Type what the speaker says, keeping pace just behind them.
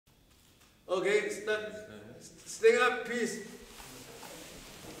Okay, start. Stand up, please.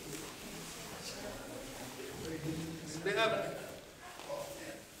 Stand up.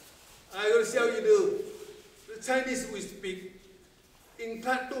 I will show you the Chinese we speak. In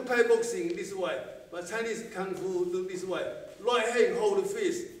Thai boxing this way, but Chinese Kung Fu do this way. Right hand hold the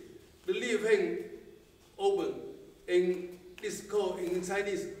fist, the left hand open. In this called in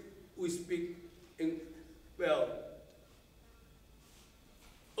Chinese we speak in well.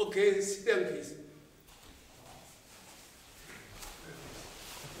 Okay, sit down please.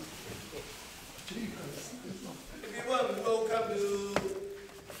 Everyone, welcome to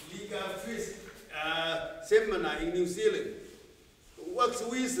Liga Fist seminar in New Zealand. What's the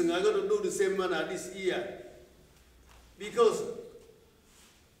reason I'm going to do the seminar this year? Because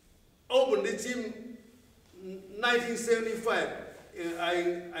open the gym 1975.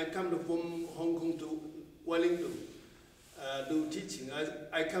 I come from Hong Kong to Wellington. Do teaching.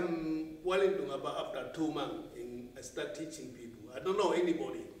 I come Wellington about after 2 months and I start teaching people. I don't know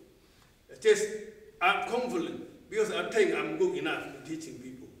anybody. Just I'm confident because I think I'm good enough to teaching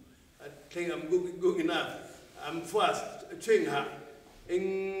people. I think I'm good enough. I'm fast, train hard.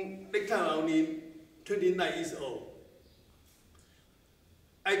 In that time I only 29 years old.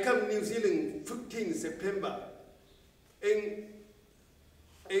 I come to New Zealand 15 September. In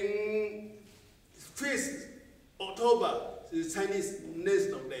 1st October, the Chinese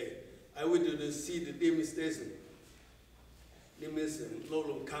National Day, I went to see the demonstration. Demonstration,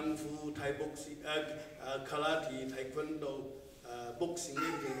 Kung Fu, Thai boxing, Karate, Taekwondo, boxing,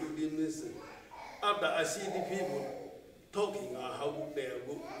 everything, do demonstration. After I see the people talking how good they are,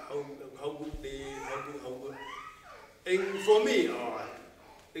 how good they, how good. And for me,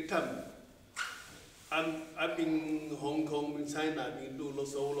 they come. I've been in Hong Kong, in China, I've been doing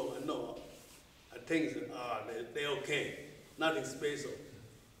so long. I know. I think they're okay. Nothing special.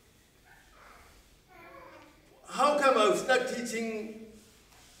 How come I start teaching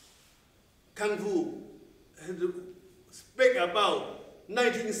Kung Fu? I had to speak about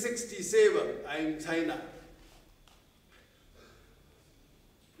 1967. I'm in China.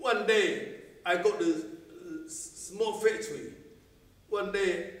 One day, I got the small factory. One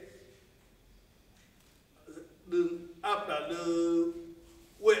day, after the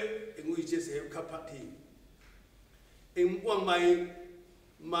week, and we just have cup of tea. And one my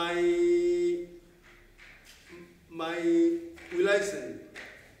relation,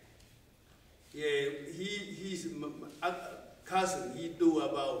 yeah, he's my cousin. He do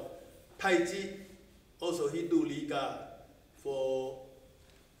about Tai Chi. Also, he do Liga for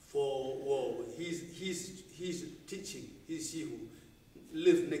war. He's teaching. He's she who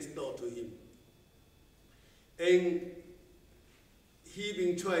live next door to him. And he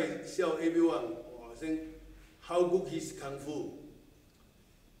been trying to show everyone, I think, how good his Kung Fu.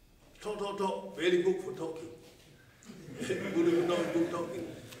 Talk, very good for talking. good talking.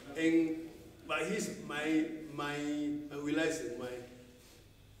 And but he's my relation,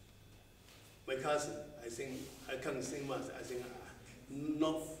 my cousin. I think I can't sing much. I think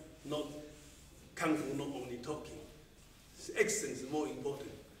not Kung Fu, not only talking. Accent is more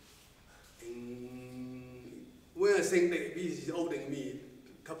important. And when I think that he's older than me,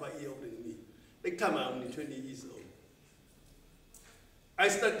 a couple of years older than me, that time I'm only 20 years old. I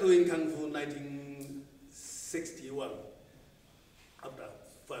started doing Kung Fu in 1961, after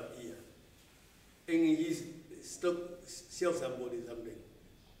 5 years. And he stopped show somebody something.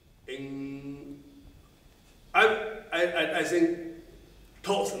 And I think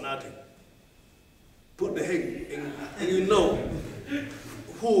talks nothing. Put the hand, and you know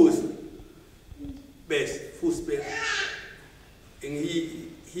who's best, and he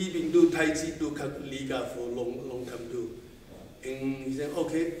been do Tai Chi, do Liga for a long time too. And he said,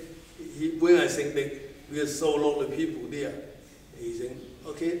 okay. When I think that we are so lot of people there, he said,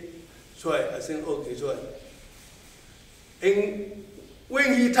 okay, try. I said, okay, try. And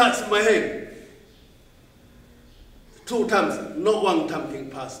when he touched my hand, 2 times, not 1 time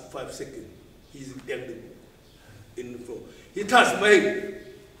can pass 5 seconds. He's standing in the floor. He touched my hand.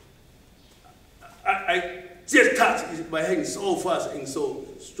 I just touched my hand so fast and so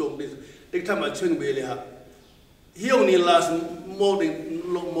strong. The time I trained really hard. He only lasts more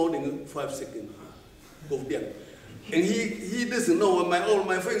than 5 seconds. Go down. And he doesn't know what all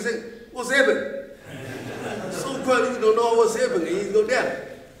my friends say, what's happening? So quiet, we don't know what's happening. He go down.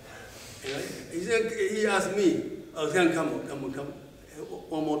 He asked me, come on.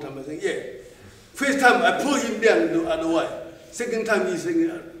 One more time. I said, yeah. First time I pull him down the other way. Second time he said,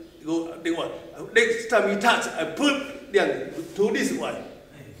 go the way. Next time he touch, I pull down to this way.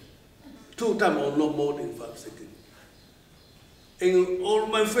 2 times or no more than 5 seconds. And all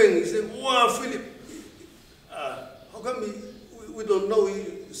my friends said, wow, Philip, how come we don't know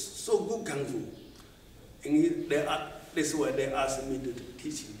you so good Kung Fu? And that's why they asked me to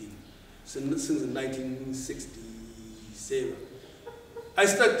teach him since 1967. I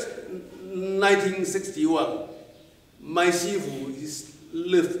started 1961. My Shifu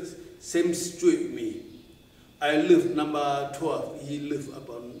lived same street with me. I lived number 12. He lived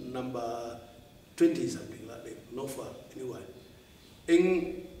about number 20, something like that. Not far, anyway.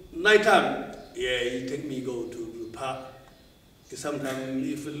 In nighttime, yeah, he take me go to the park. Sometimes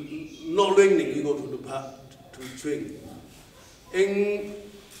if not raining, we go to the park to train. And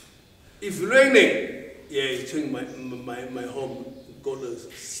if raining, yeah, he train my home, go to the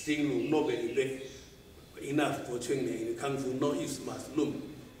sitting room, not very big, enough for training in the Kung Fu, not use much room.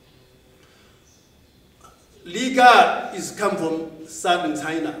 Liga is come from southern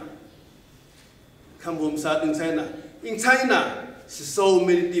China. Come from southern China. In China, so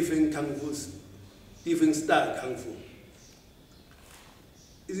many different Kung Fu's, different style Kung Fu.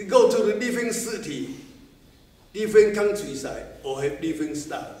 If you go to the different city, different countryside, or have different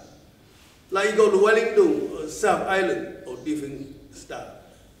style. Like you go to Wellington or South Island, or different style.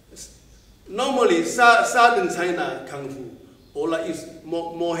 Normally, southern China Kung Fu, or like is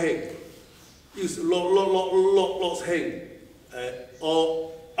more hang, use lots hang,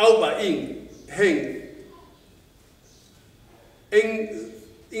 or out by in hang.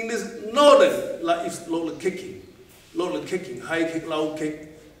 In this northern, like it's lot of kicking, high kick, low kick.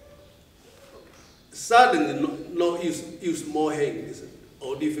 Southern no use more hang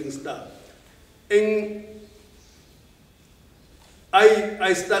or different stuff. And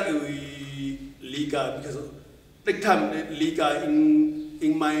I started with Liga because that time Liga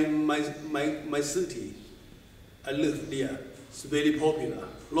in my city, I lived there. It's very popular.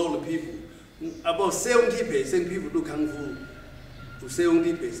 A lot of people, about 70% people do Kung Fu.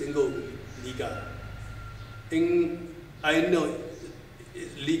 70% go Liga. And I know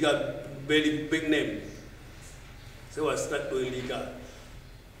Liga very big name. So I start doing Liga.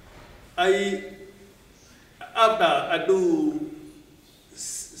 After I do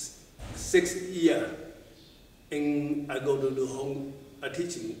 6 years, and I go to the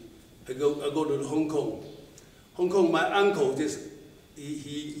teaching. I go to Hong Kong. Hong Kong, my uncle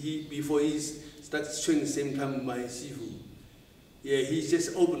he before he started training same time my Shifu. Yeah, he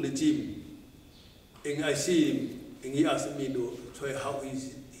just opened the gym, and I see him, and he asked me to try how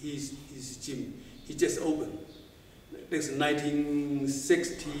his gym. He just opened. That's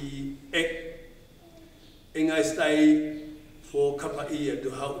 1968, and I stayed for a couple of years to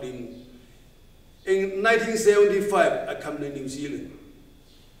help him. In 1975, I come to New Zealand.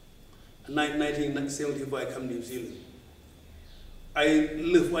 In 1975, I come to New Zealand. I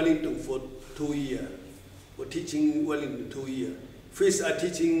lived Wellington for 2 years, for teaching Wellington 2 years. First, I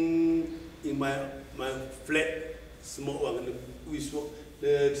teaching in my flat, small one,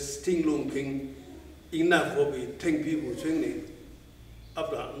 the sitting room thing, enough for me, 10 people training.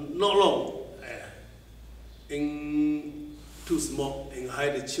 After not long, in too small, and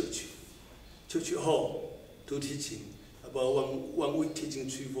hide the church hall to teaching. About one week teaching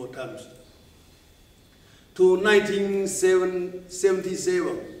 3-4 times. To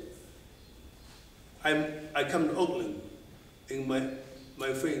 1977, I come to Auckland, and my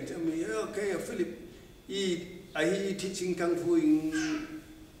friend tell me, okay, Philip, I hear you teaching Kung Fu in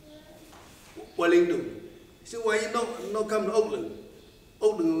Wellington. He said, why you not come to Auckland?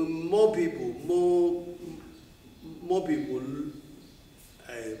 Auckland, more people, more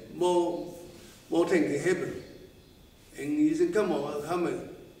things can happen. And he said, come on,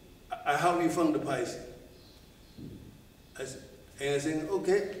 I help you find the place. And I said,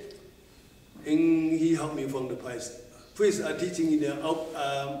 okay. And he helped me find the place. First, I teaching in the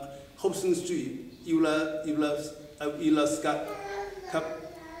Hobson Street, Eula Scott Cup.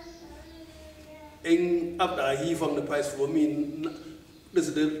 And after he found the place for me, this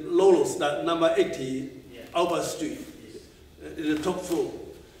is the Lolo start, number 80, Albert Street, the top floor.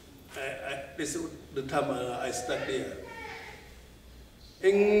 This is the time I start there.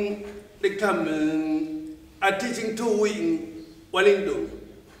 And the time I teaching 2 weeks in Wellington,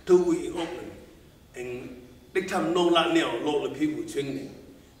 2 weeks in Auckland. And the time no lot now, a lot of people training.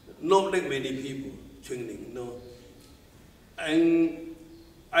 Not that many people training, no. And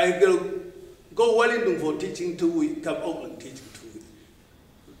I go Wellington for teaching 2 weeks, come Auckland teaching 2 weeks.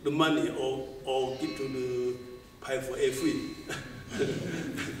 The money or give to the pay for free.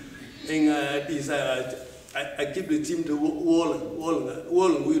 And I decided I give the gym to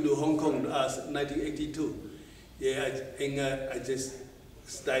Warren we do Hong Kong to us 1982. Yeah, and I just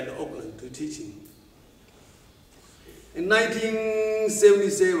started Auckland to teaching. In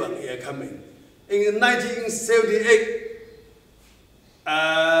 1977, I come in. In 1978,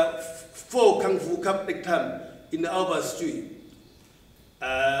 4 Kung Fu Cup next time in the Albert Street.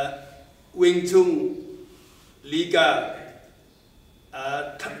 Wing Chun, Liga,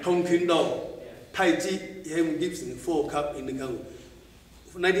 Tong Kendo, Tai Chi, Hem Gibson, 4 Cup in the Kung Fu.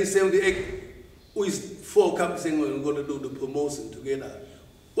 1978, with 4 Cups, and we're going to do the promotion together.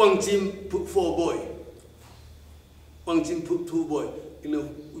 Wang Jim put 4 boys. Wang Jim put 2 boys in the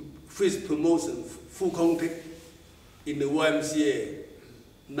first promotion, full contact in the YMCA,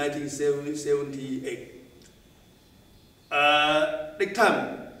 1978. Next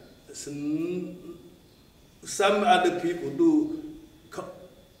time, some other people do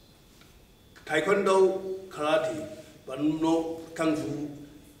Taekwondo, Karate, but no Kung Fu,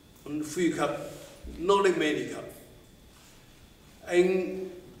 on free cup, not the many cup.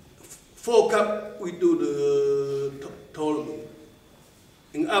 And 4 cup, we do the tournament.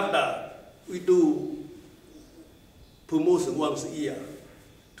 And after, we do promotion once a year.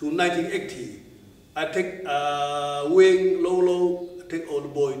 To 1980, I take Wing, Lolo, I take all the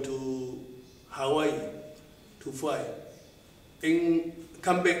boys to Hawaii to fight. And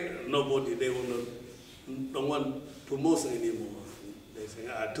come back, nobody, they don't want promotion anymore. They say,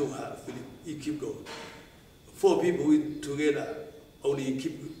 too hard, you keep going. 4 people together, only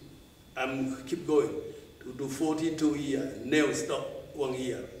keep going to do 42 years, never stop 1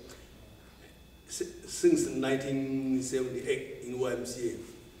 year. Since 1978 in YMCA.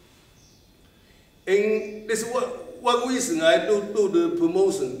 And this is one reason I do the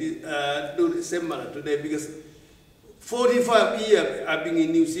promotion, do the seminar today, because 45 years I've been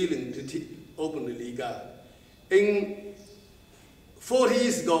in New Zealand to open the Liga. And 40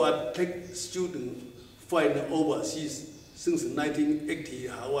 years ago, I take students fight overseas since 1980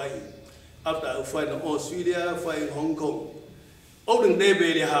 Hawaii. After I fight in Australia, fight in Hong Kong. Open day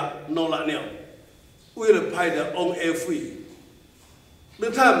very hard, no like now. We'll fight on air free.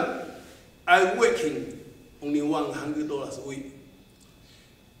 The time I working only $100 a week.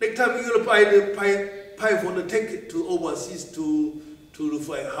 Next time you will pay for the ticket to overseas to the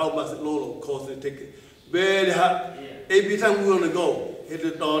fight. How much Lolo cost the ticket? Very hard. Yeah. Every time we want to go, hit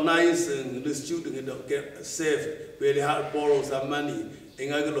the door nice and the student get safe. Very hard borrow some money.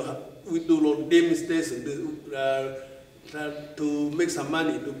 And I go we do a lot of demonstration to make some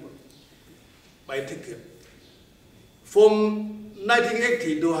money to buy ticket. From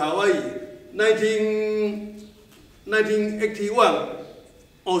 1980 to Hawaii, 1981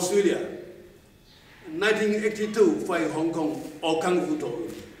 Australia, 1982 fight Hong Kong or Kung Fu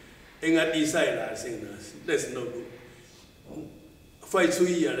tournament. And I decided, I think that's no good. Fight 2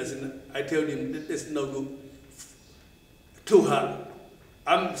 years, I tell him that's no good. Too hard.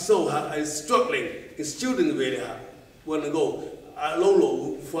 I'm so hard, I'm struggling. The students very hard. Want to go.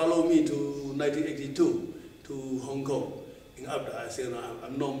 Lolo follow me to 1982 to Hong Kong. And after I said,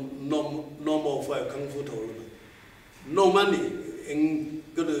 I'm no more fight Kung Fu tournament. No money. And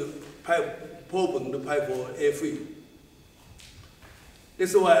go to open the pipe for air free.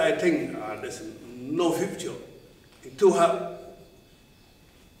 That's why I think there's no future. It's too hard.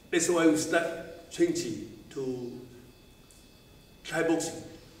 That's why we start changing to Thai boxing.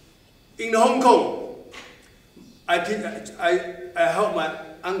 In Hong Kong, I help my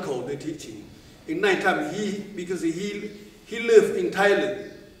uncle the teaching. In night time, because he lived in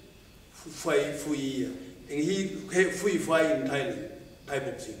Thailand for a year, and he had free fight in Thailand, Thai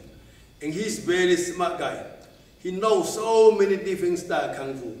boxing. And he's very smart guy. He knows so many different style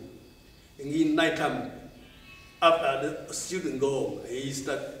Kung Fu. And in night time, after the student go home, he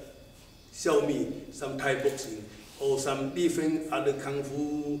start show me some Thai boxing or some different other Kung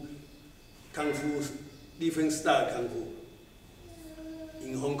Fu, different style Kung Fu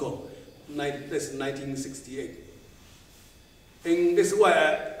in Hong Kong. That's 1968. And that's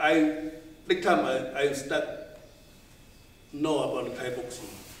why next time I start know about the Thai boxing.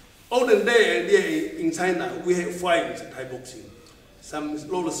 Olden day in China, we have fight with Thai boxing. Some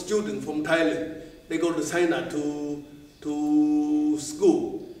lot of students from Thailand, they go to China to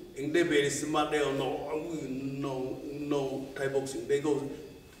school, and they very smart. They don't know Thai boxing. They go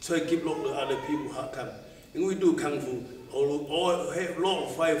try to keep lot of other people hard time. And we do Kung Fu, or have a lot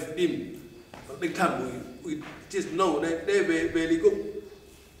of fight with them. But next time we just know that they're very good.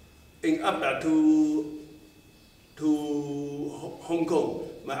 And after to Hong Kong,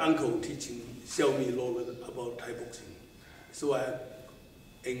 my uncle teaching, show me a lot about Thai boxing. So I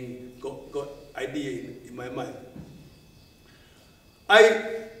got idea in my mind.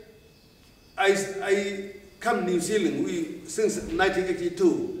 I come to New Zealand since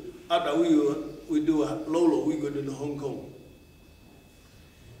 1982. After we we do Lolo, we go to Hong Kong.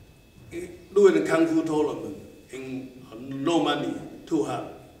 Doing a Kung Fu tournament in no money, too hard,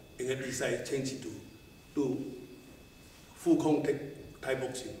 and I decided to change it to do full contact Thai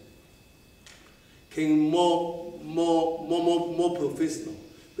boxing. Came more professional.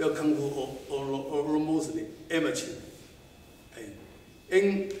 We are Kung Fu or mostly amateur.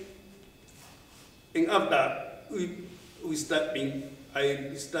 And after we start being,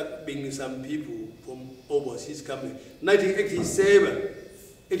 I start being some people from overseas coming.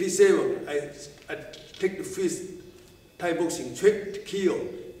 1987, I take the first Thai boxing trip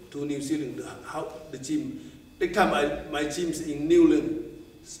to New Zealand, the gym. That time my gym's in Newland,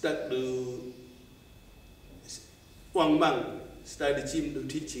 start the 1 month, start the gym to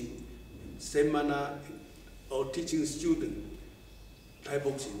teaching seminar or teaching student Thai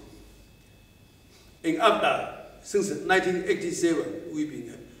boxing. And after, since 1987, we've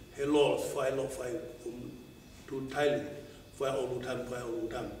been a lot of fight to Thailand, fight all the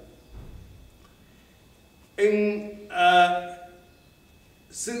time. And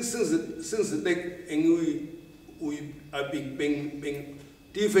since that, and we have been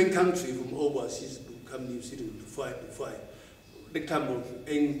different countries from overseas to come New Zealand to fight. That time,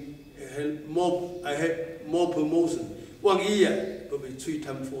 and I had more promotion. 1 year, probably 3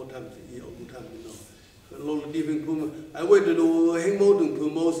 times, 4 times a year, all the time, you know. A lot of different promotions. I went to the Hamilton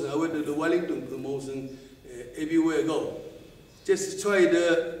promotion, I went to the Wellington promotion, everywhere I go. Just try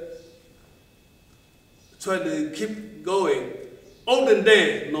to keep going. Olden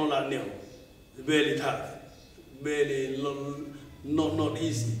days, not like now. Very tough, very not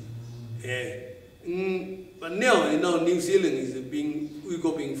easy. But now, you know, New Zealand is being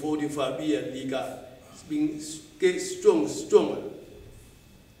 45 years legal. It's being get stronger.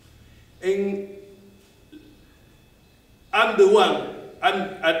 And I'm the one,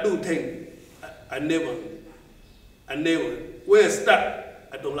 I do things. I never, when I start,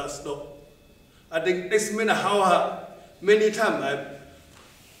 I don't like stop. I think this matter how hard, many times I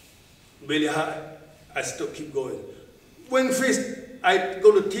really hard, I still keep going. When first I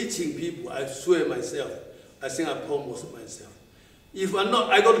go to teaching people, I swear myself, I think I promise myself. If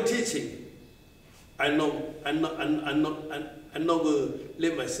I go to teaching, I'm not going to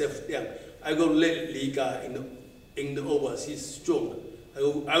let myself down. I go to let Liga in the overseas strong. I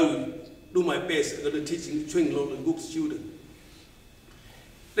will do my best. I go to teaching, train a lot of good students.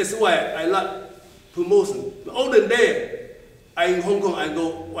 That's why I like promotion. But olden day, in Hong Kong, I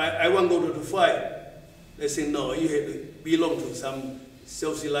want to go to the fight. They say, no, you have to belong to some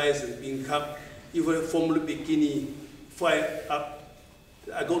socialized being cup. Even from the beginning, fight up,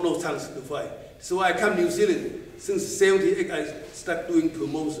 I got no chance to fight. So I come to New Zealand. Since 78, I start doing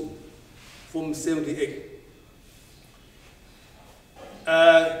promotion. From 78.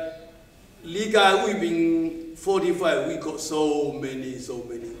 Liga, we've been 45, we got so many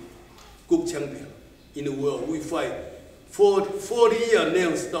good champions in the world. We fight 40 years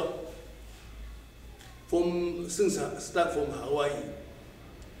now stop. Since I start from Hawaii.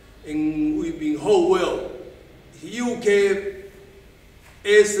 And we've been whole world. UK,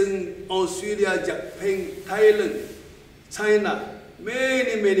 Asian, Australia, Japan, Thailand, China,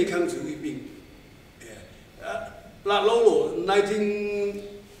 many countries we've been. Like Lolo,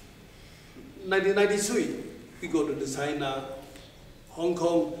 1993, we go to the China, Hong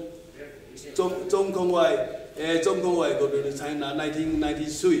Kong, Zhong Kong Wai go to the China,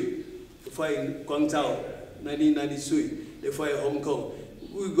 1993, they fight in Guangzhou, 1993, they fight Hong Kong.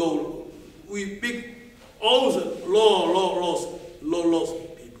 We beat all the lost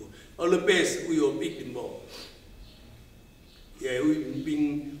people. All the best, we will beat them all. Yeah, we've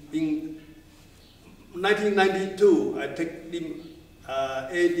been 1992, I take them,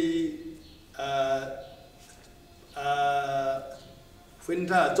 Eddie,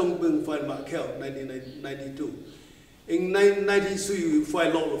 Fenta, Zhongbing fight Markel, 1992. In 1993, we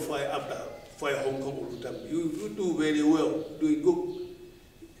fight a lot of fight after fight Hong Kong all the time. You do very well, doing good.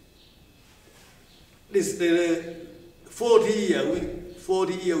 This the 40 years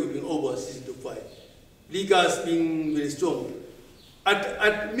we've been overseas to fight. Liga's been very strong.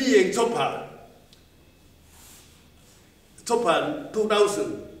 At me and Chopper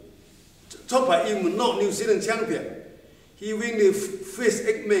 2000, Chopper even not New Zealand champion. He win the first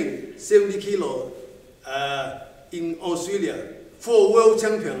 8 men, 70 kilo in Australia. 4 world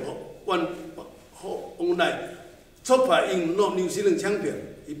champion, one night. Chopper in not New Zealand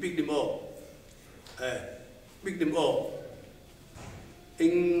champion. He beat them all.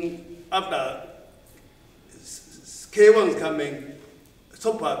 In after K1 coming,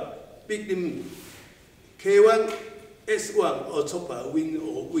 Chopper beat them. K1 S1 or chopper win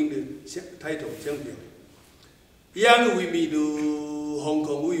the title champion. Young we meet to Hong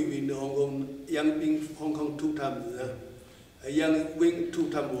Kong, we win the Hong Kong, young being Hong Kong 2 times. A young win 2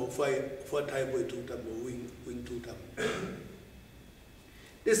 times or fight for Thai boy 2 times or win 2 times.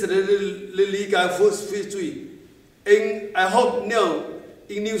 This is the league I first history. And I hope now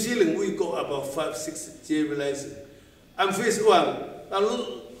in New Zealand we go about 5-6 years license. I'm first one. Now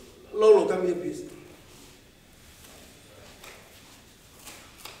Lolo, come here please.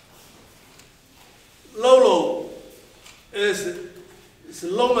 Lolo is the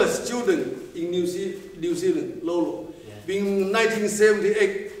longest student in New Zealand. Lolo, being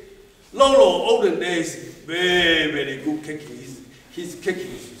 1978. Lolo olden days very good kicking. His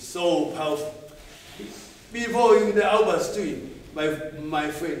kicking is so powerful. Before in the Albert Street, my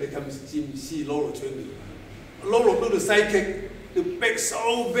friend they come see Lolo training. Lolo do the side kick, the back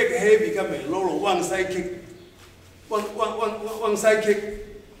so big heavy coming. Lolo one side kick, one side kick,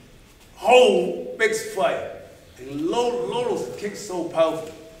 whole big fire. And Lolo's kick so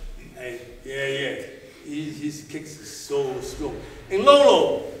powerful. And his kicks is so strong. And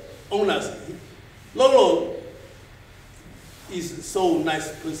Lolo, honestly, Lolo is so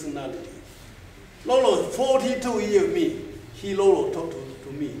nice personality. Lolo, 42 years me, Lolo talk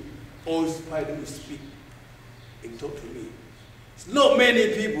to me, always try to speak and talk to me. Not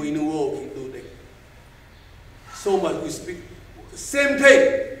many people in the world can do that. So much we speak. Same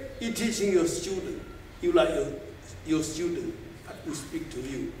thing, you teaching your student, you like your student, we speak to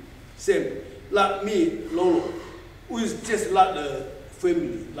you. Same, like me, Lolo, we just like the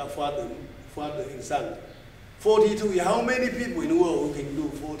family, like father and son. 42, how many people in the world who can do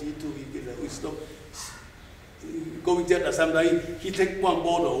 42? We stop going there. Sometimes he take one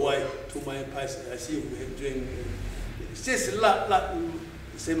bottle away to my place. I see him drink. Just like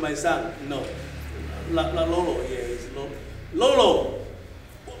say my son, no. Like Lolo, yes, Lolo.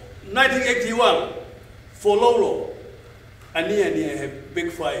 1981, for Lolo, I near have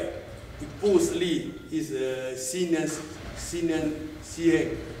big fight. Bruce Lee is a senior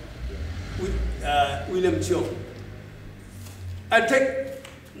CA. William Cheong. I take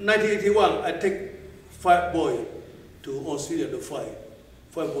 1981. I take 5 boys to Australia to fight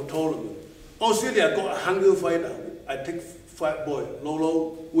for tournament. Australia got a hungry fighter. I take 5 boys,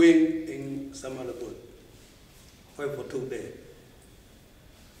 Lolo, Wing, and some other boy. 5 for 2 days.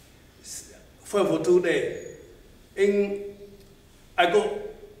 5 for 2 days. And I got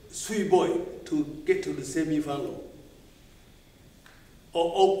 3 boys to get to the semi-final.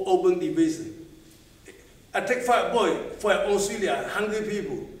 Or open division. I take 5 boys, 5 Australia, hungry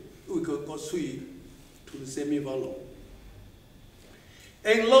people. We got 3 to the semi-final.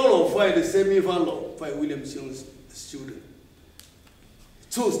 And Lolo fight the semi-final, fight William Cheong's student.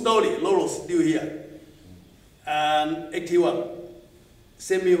 True story, Lolo's still here. And 81,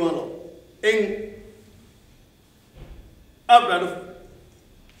 semi-final. And after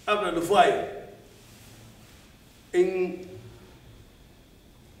the fight, and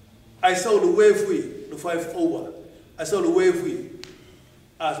I saw the referee, the 5 over. I saw the referee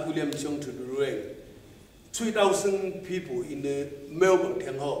ask William Cheong to the ring. 3,000 people in the Melbourne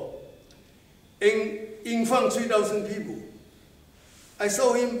Town Hall. And in front of 3,000 people, I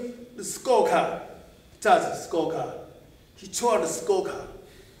saw him, the scorecard, judge's scorecard. He tried the scorecard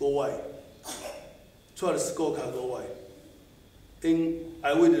go wide. Tried the scorecard go wide. And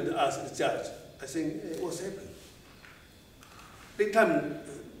I waited to ask the judge. I said, hey, what's happening? That time,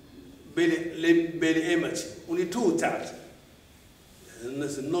 very amateur, only 2 judges. And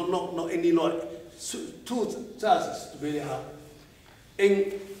there's not any lawyer. 2 judges, very hard.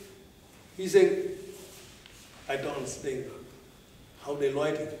 And he said, I don't understand how they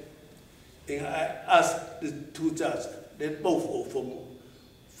write it. And I asked the 2 judges, they both are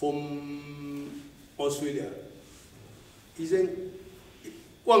from Australia. He said,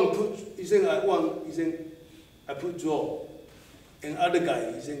 I put draw. And other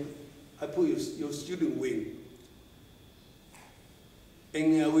guy, he said, I put your student win.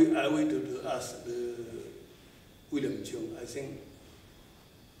 And I waited to ask the William Cheong. I think,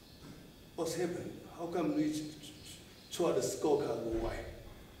 what's happened? How come we try the scorecard go wide?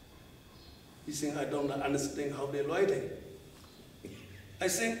 He said, I don't understand how they're writing. I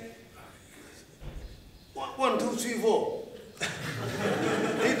think, 1, 2, 3, 4.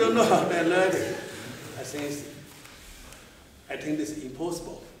 They don't know how they're learning. I think this is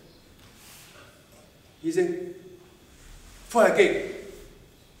impossible. He said, fight again.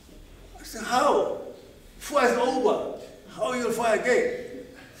 I said, how? Fight is over. How you fight again?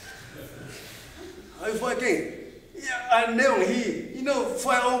 How you fight again? Yeah, I never hear.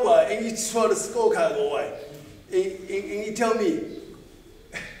 Fight over and you try the scorecard go away. and he tell me,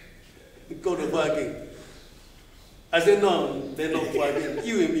 go to fight again. I said, no, they're not fighting.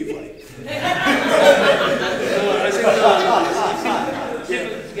 You and me fight. No, I said, no.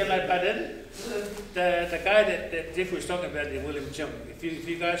 The guy that Jeff was talking about, William Chung, if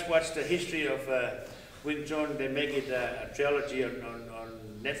you guys watch the history of Wing Chun, they make it a trilogy on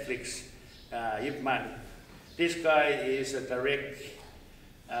Netflix, Yip Man. This guy is a direct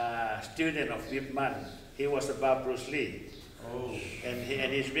student of Yip Man. He was about Bruce Lee. Oh.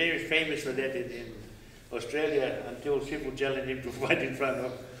 And he's very famous for that in Australia until people challenged him to fight in front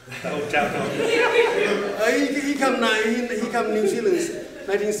of the whole town. He come New Zealand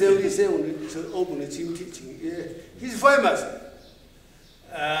 1977 to open the gym teaching. Yeah. He's famous.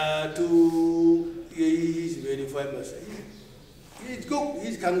 He's very famous. He's good.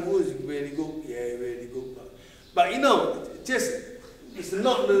 His kung fu is very good. Yeah, very good. But you know, just it's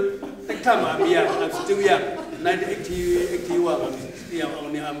not the time I'm young. I'm still young.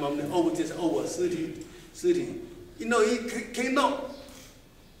 1981. I'm over just over 30. You know, he cannot.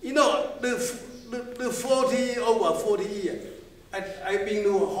 You know, the 40 over 40 years. I've been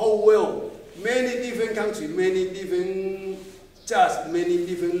to the whole world, many different countries, many different judges, many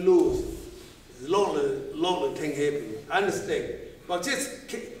different laws. Lot of things happen. I understand, but just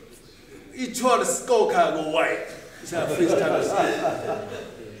each one the scorecard go white. It's our first time to see.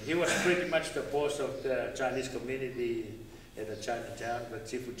 He was pretty much the boss of the Chinese community at the Chinatown, but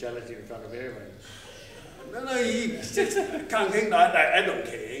Chifu challenged him in front of everyone. No, he just can't think that. I don't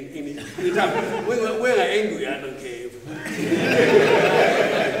care. Anytime when I'm angry, I don't care.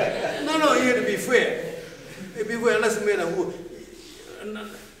 No, you have to be fair. Be fair. Doesn't matter who.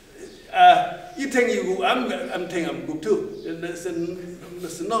 You think you good, I'm thinking I'm good too.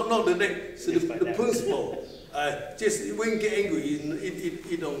 It's not the next. It's the principle. Just when you get angry, you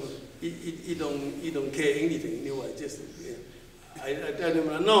don't care anything anyway. Just. Yeah. I tell them,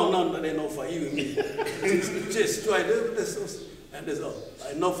 no, they're not fight, you and me. Just try to, that's all.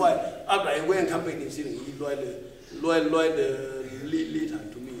 No fight. After I went campaign in Sydney, he lied the lead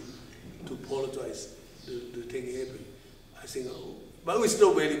hand to me to apologize. The thing happened. I think, oh, but we're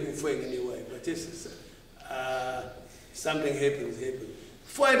still very good friends anyway. But just something happens.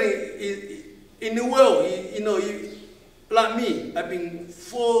 Fighting in the world, you know, like me, I've been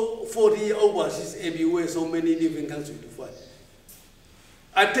 40 years overseas everywhere, so many different countries to fight.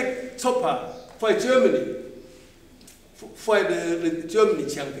 I take chopper, fight Germany, fight the Germany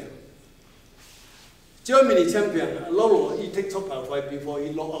champion. Germany champion, Lolo, he take chopper fight before he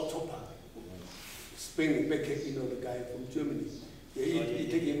lock out chopper. Spinning back kick, you know, the guy from Germany. Yeah, he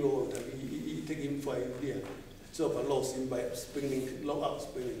take him all the time. He take him fight here. Chopper lost him by spinning, lock out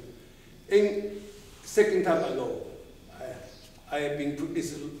spinning. And second time I go, I have been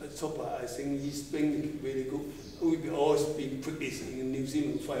practicing chopper. I think he's spinning very good. We've always been practicing in New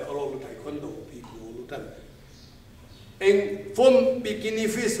Zealand, fight all over Taekwondo people all the time. And from beginning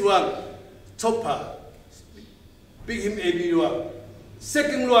first one, chopper, beat him everyone.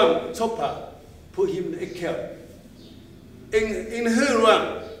 Second one, chopper, put him in the egg. In her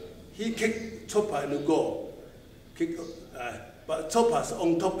one, he kicked chopper in the goal. But chopper's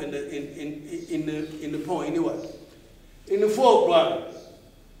on top in the point anyway. In the fourth one,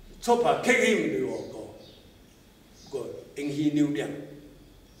 chopper kicked him in the goal. Good. And he knew them.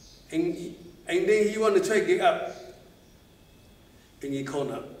 And then he wanted to try to get up. And he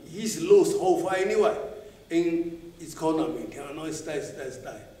corner. He's lost whole fight anyway. And it's corner me. No, it's die.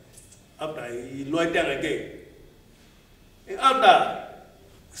 After he lied down again. And after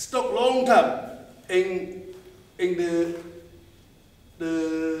stop long time. And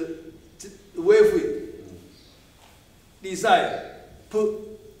the referee decide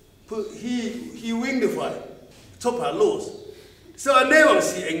he win the fight. Chopper lost. So I never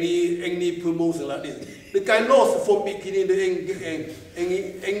see any promotion like this. The guy lost from beginning to end, and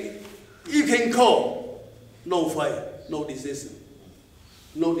you can call no fight, no decision.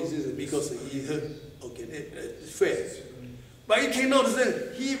 No decision because he hurt. Okay, it's fair. But you cannot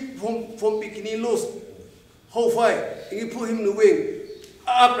say he from beginning lost whole fight, and you put him in the wing.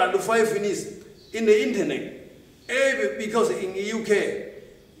 After the fight finished, in the internet, because in the UK,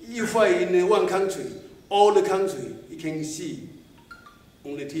 you fight in one country. All the country, you can see,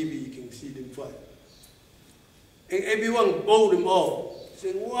 on the TV, you can see them fight. And everyone bowed them off,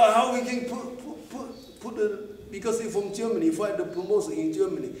 saying, wow, how we can put the, because he's from Germany, fight the promotion in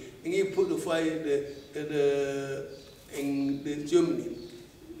Germany, and he put the fight, in the Germany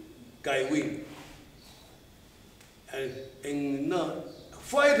guy win. And now,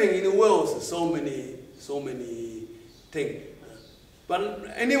 fighting in the world is so many things. But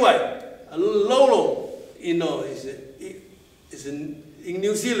anyway, Lolo, you know, it's in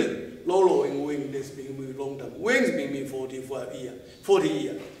New Zealand, Lolo in Wing, that's been me long time. Wing's been me 40 years.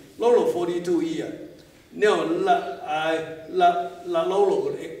 Lolo 42 years. Now,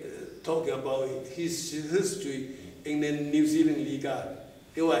 Lolo talking about his history in the New Zealand League. Okay,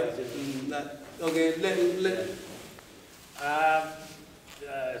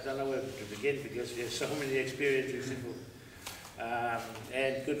 I don't know where to begin because there's so many experiences.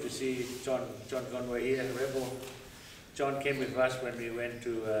 And good to see John Conway here, Rebel. John came with us when we went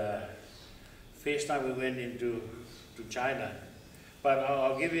to, first time we went into China. But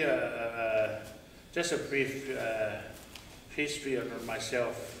I'll give you just a brief history on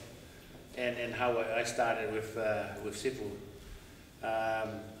myself and how I started with Sifu.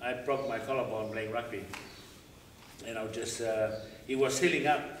 I broke my collarbone playing rugby. And I just, he was healing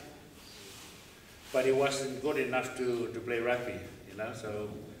up, but he wasn't good enough to play rugby, you know. So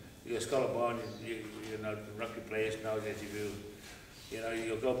your collarbone, you know, rugby players know that if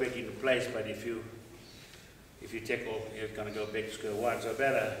you'll go back into place, but if you tackle, you're going to go back to square one. So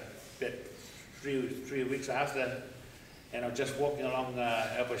about 3 weeks after, and I'm just walking along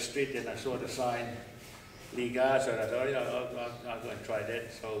up a street and I saw the sign, Liga, so I thought, I'll go and try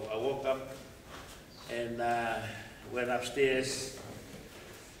that. So I woke up and went upstairs,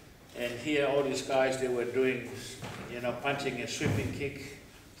 and here all these guys, they were doing, you know, punching and sweeping kick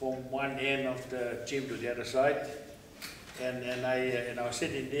from one end of the gym to the other side. And I was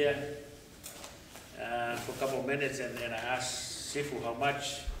sitting there for a couple of minutes, and I asked Sifu how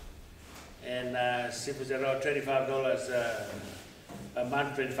much, and Sifu said, oh, $25 a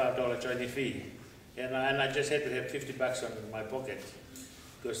month, $25 joining fee. And I just had to have $50 on my pocket.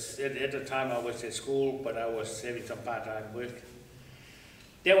 Because at the time I was at school, but I was having some part-time work.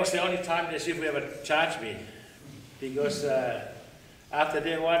 That was the only time that Sifu ever charged me. Because after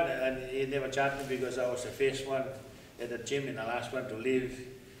that one, and he never charged me because I was the first one at the gym and the last one to leave.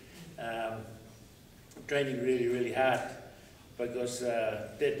 Training really, really hard. Because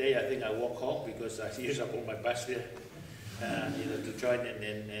that day I think I walked home because I used up all my bus there, you know, to join and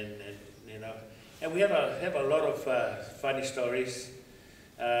you know. And we have a lot of funny stories.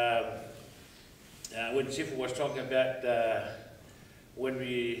 When Sifu was talking about when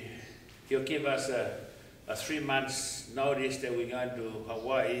he'll give us a 3 months notice that we're going to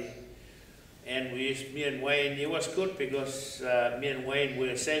Hawaii, and me and Wayne, it was good because me and Wayne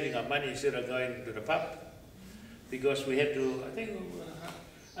were saving our money instead of going to the pub, because we had to,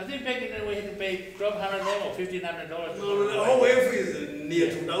 I think back then we had to pay $1,200 or $1,500. No, the whole way is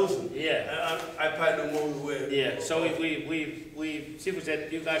near 2,000. Yeah. I paid the most way. Yeah. So if we Sifu said,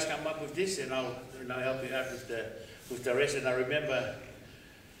 you guys come up with this, and I'll help you out with the rest. And I remember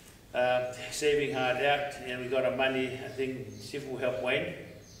saving hard out, and we got our money. I think Sifu helped Wayne,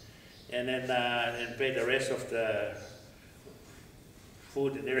 and then and paid the rest of the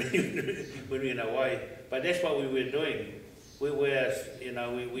food and everything when we were in Hawaii. But that's what we were doing. We were, you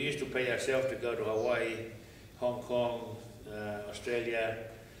know, we used to pay ourselves to go to Hawaii, Hong Kong, Australia.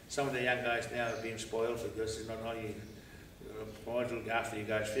 Some of the young guys now are being spoiled because it's not only want to look after you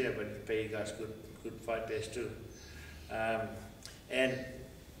guys fair, but pay you guys good fight days too. And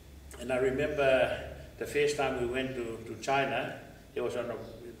I remember the first time we went to China, it was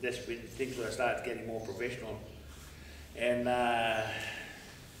that's when things were started getting more professional. And I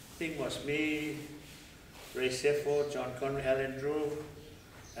think it was me, Ray Sefford, John Conway, Alan Drew,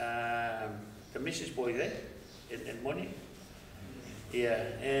 the Mrs. Boy there, and Moni. Yeah,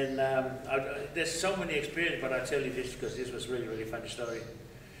 and there's so many experiences, but I'll tell you this because this was really, really funny story.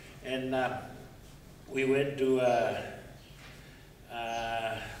 And we went to,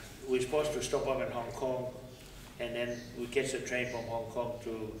 we were supposed to stop off in Hong Kong, and then we catch the train from Hong Kong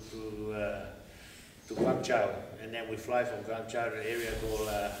to Guangzhou, and then we fly from Guangzhou to an area called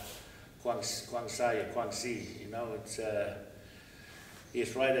Guangxi or Guangxi. You know,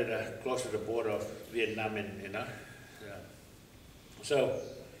 it's right at close to the border of Vietnam, and you know. So,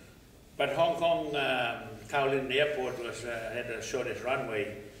 but Hong Kong Kowloon Airport was had the shortest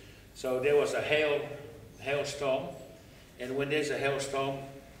runway, so there was a hailstorm, and when there's a hailstorm,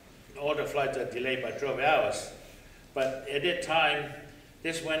 all the flights are delayed by 12 hours. But at that time,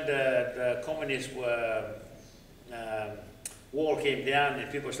 this when the communist wall came down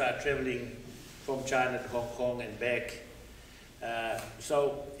and people started traveling from China to Hong Kong and back.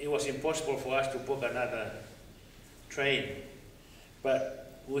 So it was impossible for us to book another train.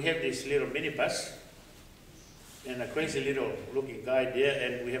 But we have this little minibus and a crazy little looking guy there,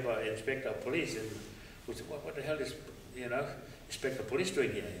 and we have an inspector of police, and we said, what the hell is, you know, inspector of police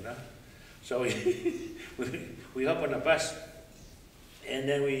doing here, you know? So we hop on the bus, and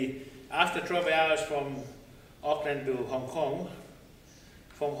then we after 12 hours from Auckland to Hong Kong,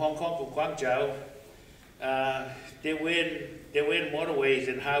 from Hong Kong to Guangzhou, there weren't motorways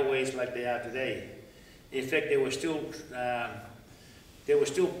and highways like they are today. In fact, they were still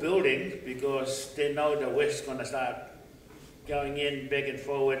building because they know the West is going to start going in back and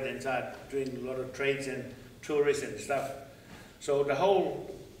forward and start doing a lot of trades and tourists and stuff. So the whole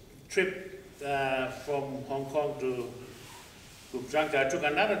trip from Hong Kong to Guangzhou took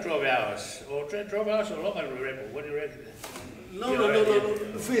another 12 hours. Or 12 hours or longer, what do you reckon? No.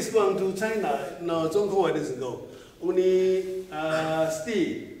 First one to China, no, 中国的时候，only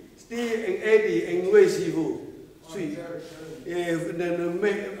Steve and Eddie and Wei 师傅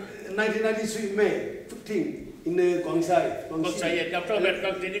，1993 May 15 in the Guangzhou. Guangzhou, yeah.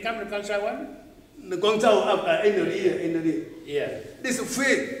 Did you come to Guangzhou one? The Guangzhou up end of the year. Yeah. This is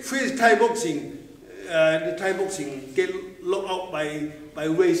first Thai boxing. The Thai boxing get locked out by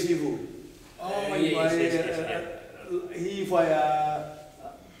Wei 师傅. Oh, yes. He fight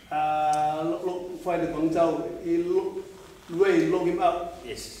the Guangzhou. Wei lock him up.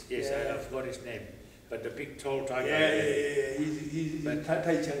 Yes, I forgot his name. But the big tall Thai guy. Yeah. He's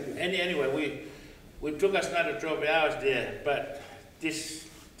Thai champion. Anyway, we took us another 12 hours there, but this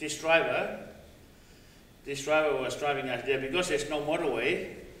driver was driving us there because there's no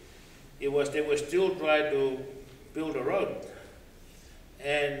motorway. They were still trying to build a road,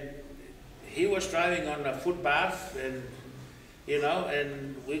 and he was driving on a footpath, and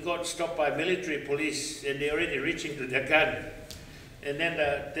and we got stopped by military police, and they're already reaching to their gun. And then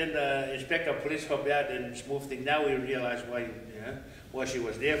the inspector of police hopped out and smoothed things. Now we realize what she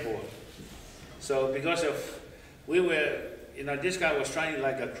was there for. So because of, this guy was trying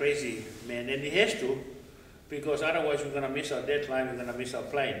like a crazy man, and he has to, because otherwise we're going to miss our deadline, we're going to miss our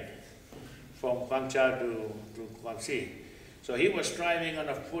plane from Guangzhou to Guangxi. So he was driving on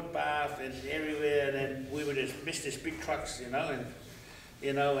a footpath and everywhere, and then we would just miss these big trucks, and Alan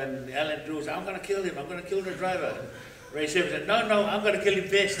Drew said, I'm going to kill him, I'm going to kill the driver. Ray said, no, I'm going to kill him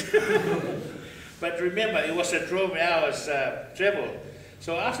first. But remember, it was a 12 hours travel.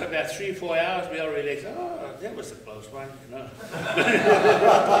 So after about 3-4 hours, we all relaxed. Oh, that was a close one,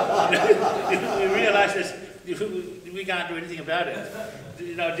 We realized this, we can't do anything about it.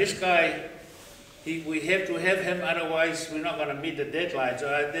 This guy, we have to have him, otherwise we're not going to meet the deadline.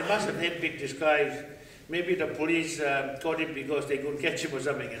 So they must have had big disguise. Maybe the police caught him because they couldn't catch him or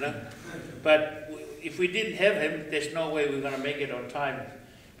something, But if we didn't have him, there's no way we're going to make it on time,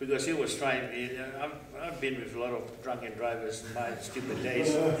 because he was trying. I've been with a lot of drunken drivers in my stupid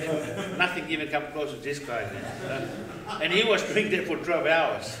days. Nothing even come close to this guy. And he was doing that for 12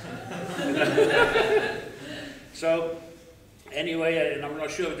 hours. So anyway, and I'm not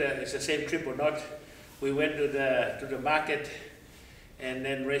sure if it's the same trip or not. We went to the market, and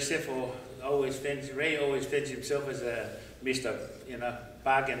then Ray always fancies himself as a Mr.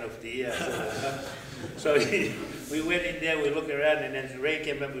 Bargain of the year. So we went in there, we looked around, and then Ray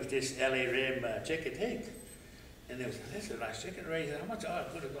came up with this LA Ram jacket. Hey, and they was, that's a nice jacket, Ray. How much? Oh, I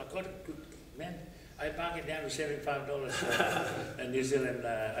got it, good, man. I bargained down to $75 New Zealand,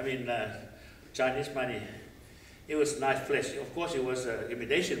 Chinese money. It was a nice flesh. Of course, it was an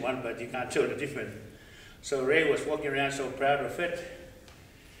imitation one, but you can't tell the difference. So Ray was walking around so proud of it.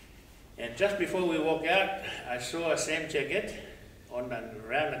 And just before we walked out, I saw a same jacket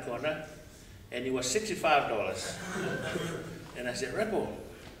around the corner, and it was $65. And I said, Rebel,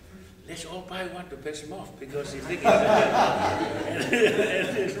 let's all buy one to piss him off, because he's thinking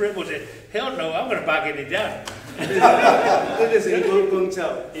and Rebel said, hell no, I'm going to bargain it down. That is in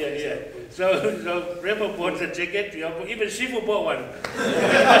Guangzhou. Yeah. So Rebel bought the jacket, even Shifu bought one.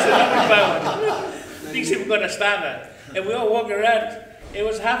 I said, I'm going to buy one. Thinks he was going to start her. And we all walked around. It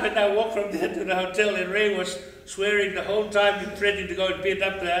was half an hour walk from there to the hotel, and Ray was swearing the whole time, threatening to go and beat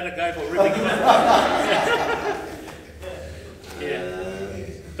up the other guy for ripping him up. Yeah.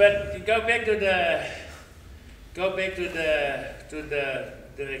 But go back to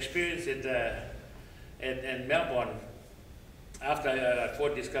the experience in Melbourne. After I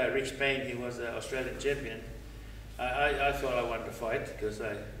fought this guy, Rick Spain, he was an Australian champion. I thought I wanted to fight because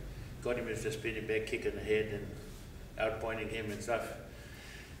I got him with a spinning back kick in the head and outpointing him and stuff.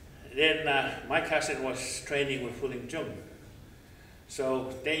 Then my cousin was training with Fu Ling Chung.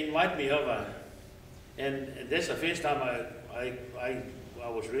 So they invite me over. And that's the first time I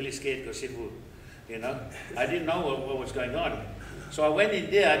was really scared because I didn't know what was going on. So I went in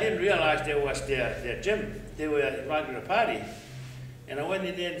there, I didn't realize there was their gym. They were invited to a party. And I went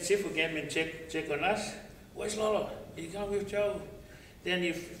in there and Sifu came and checked on us. Where's Lolo? You come with Joe? Then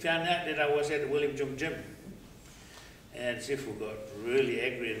he found out that I was at the William Chung gym. And Sifu got really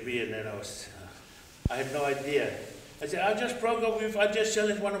angry at me, and then I had no idea. I said, I just broke up with, I just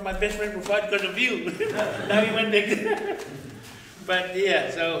challenged one of my best friends to fight because of you. Now he went back. But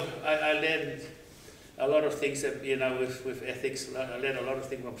yeah, so I learned a lot of things that, you know, with ethics. I learned a lot of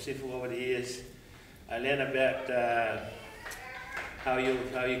things from Sifu over the years. I learned about how you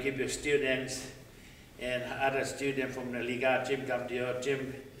keep your students and other students from the Liga gym come to your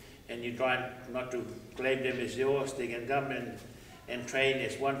gym, and you try not to claim them as yours. They can come and train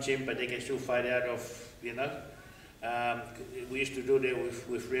as one gym, but they can still fight out of, you know. We used to do that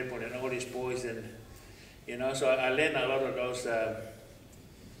with Raymond and all these boys, and you know, so I learned a lot of those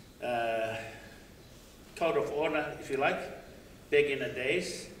code of honor, if you like, back in the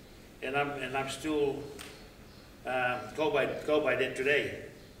days, and I'm still go by that today.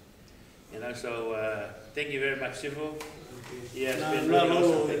 You know, so thank you very much, Sifu. Yeah, it's been really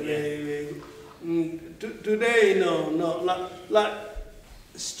awesome. Today, you know, like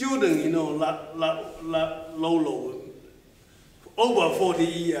student, you know, low, over 40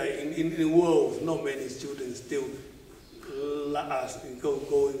 years in the world, not many students still like us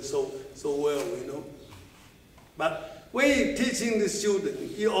going so well, you know. But when you're teaching the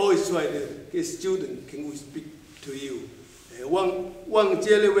student, you always try to get student can speak to you. One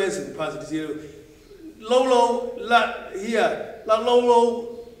jelly lesson pass the zero. Lolo, la here, la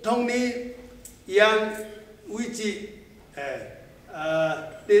Lolo, Tony, Young, Wichi,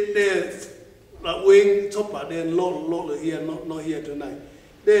 they like wing chopper, they're not here, not here tonight.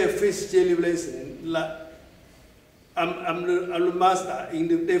 They fish jelly lesson. Like I'm the master in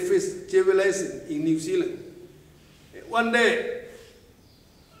the fish jelly lesson in New Zealand. One day,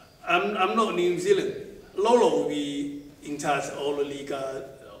 I'm not in New Zealand. Lolo will be in charge of all the Liga,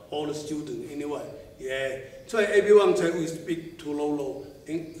 all the students anyway. Yeah, try everyone try to speak to Lolo.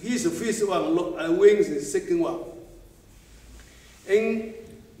 And he's the first one, Wings is the second one. And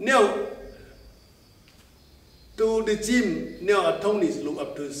now, to the gym, now Tony's look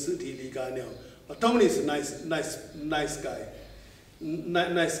up to the city Liga now. Tony's a nice guy.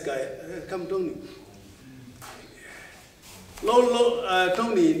 Nice guy. Come Tony.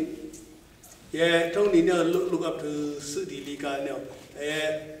 Tony, yeah, Tony now look up to city Liga now.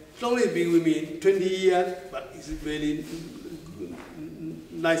 Tony been with me 20 years, but he's a very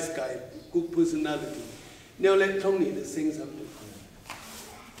nice guy, good personality. Now let Tony sing something.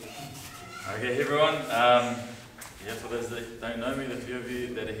 Okay, hey everyone. Yeah, for those that don't know me, the few of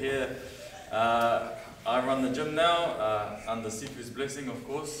you that are here, I run the gym now under Sifu's blessing, of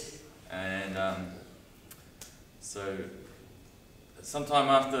course, and so sometime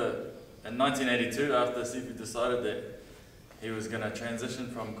in 1982, after Sifu decided that he was going to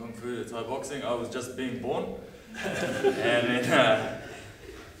transition from Kung Fu to Thai boxing, I was just being born. And then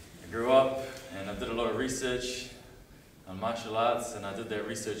I grew up and I did a lot of research on martial arts, and I did that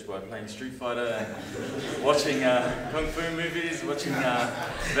research by playing Street Fighter and watching Kung Fu movies, watching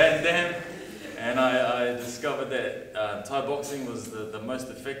Van Damme, and I discovered that Thai boxing was the most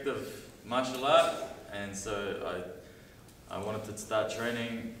effective martial art, and so I wanted to start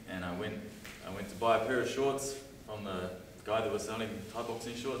training, and I went to buy a pair of shorts from the guy that was selling Thai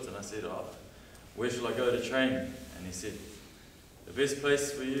boxing shorts, and I said, where shall I go to train? And he said, the best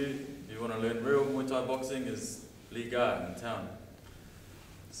place for you, if you want to learn real Muay Thai boxing, is Liga in town.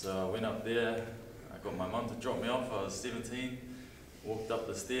 So I went up there, I got my mum to drop me off, I was 17, walked up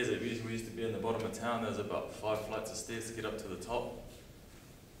the stairs. We used to be in the bottom of town. There was about 5 flights of stairs to get up to the top.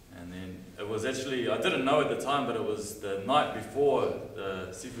 And then it was actually, I didn't know at the time, but it was the night before the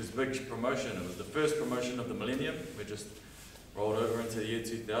Sifu's big promotion. It was the first promotion of the millennium. We just rolled over into the year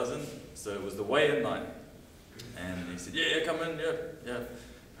 2000. So it was the weigh-in night. And he said, yeah, come in, yeah,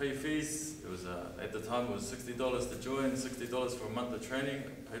 pay your fees. It was, at the time it was $60 to join, $60 for a month of training.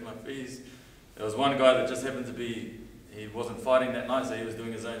 I paid my fees. There was one guy that just happened to be, he wasn't fighting that night, so he was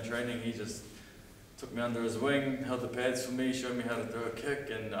doing his own training. He just took me under his wing, held the pads for me, showed me how to throw a kick,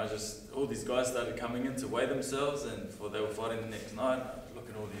 and all these guys started coming in to weigh themselves, and they were fighting the next night. Look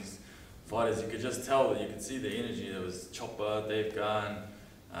at all these fighters, you could just tell that you could see the energy. There was Chopper, Dave Garn,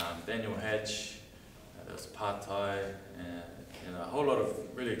 Daniel Hatch, there was Pad Thai, and a whole lot of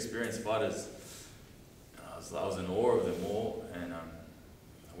really experienced fighters. I was in awe of them all, and I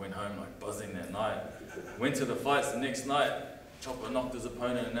went home like buzzing that night. Went to the fights the next night. Chopper knocked his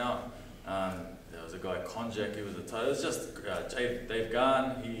opponent out. There was a guy, Konjac, he was a Thai. It was just Dave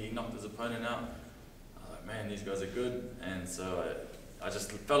Garn, he knocked his opponent out. I was like, man, these guys are good. And so I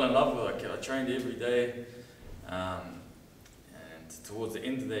just fell in love with it. I trained every day. And towards the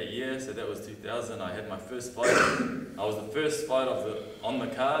end of that year, so that was 2000, I had my first fight. I was the first fight on the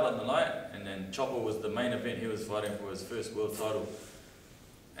card on the night, and and Chopper was the main event. He was fighting for his first world title,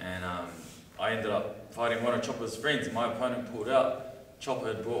 and I ended up fighting one of Chopper's friends. My opponent pulled out. Chopper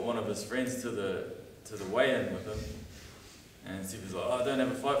had brought one of his friends to the weigh-in with him, and Sifu was like, "Oh, I don't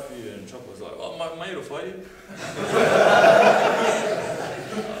have a fight for you," and Chopper was like, "Oh, my mate will fight you."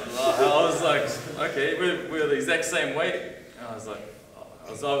 I was like, "Okay, we're the exact same weight." And I was like,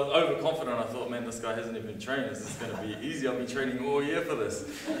 I was overconfident. I thought, man, this guy hasn't even trained. This is going to be easy. I've been training all year for this.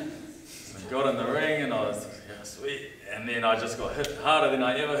 I got in the ring and I was like, yeah, sweet. And then I just got hit harder than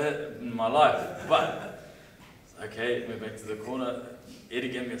I ever hit in my life. But, okay, went back to the corner. Eddie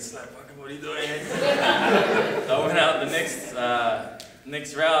gave me a slap. Fucking, what are you doing? I went out the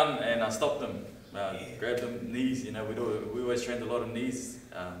next round and I stopped him. Grabbed him, knees. You know, we always trained a lot of knees.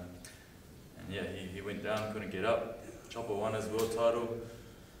 And yeah, he went down, couldn't get up. Chopper won his world title.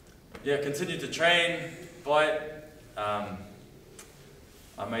 Yeah, continued to train, fight. I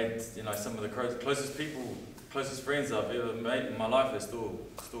made, you know, some of the closest friends I've ever made in my life. They're still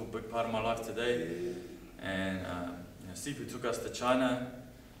a big part of my life today. And you know, Sifu took us to China.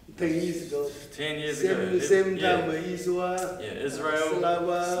 10 years ago. 10 years ago. Same time with Israel. Yeah, Israel,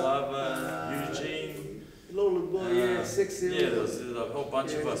 Slava, Eugene. Yeah, 6 years. Yeah, there was a whole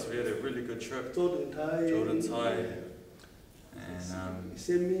bunch of us. We had a really good trip. Jordan Thai.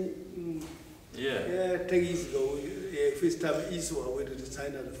 And yeah, 10 years ago, first time Israel went to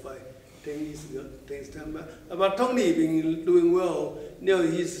China to fight. 10 years ago, 10 time. But Tony been doing well. Now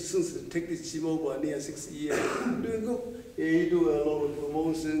he's since take this team over near 6 years. Doing good. Yeah, he do a lot of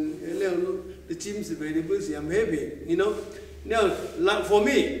promotion. The team's very busy. I'm happy, you know. Now, for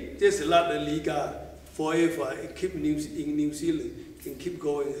me, there's a lot of Liga forever. Keep in New Zealand, can keep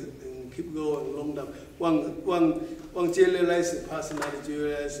going long time. One jail license, pass another jail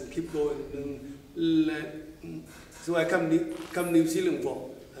license, keep going. So I come New Zealand for.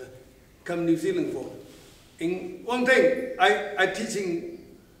 And one thing, I teaching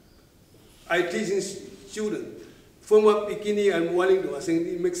students from the beginning. I'm willing to. I think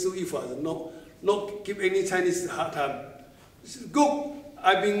it makes so easy. Not give any Chinese hard time. It's good.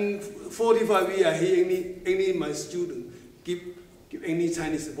 I've been 45 years here. Any my student give any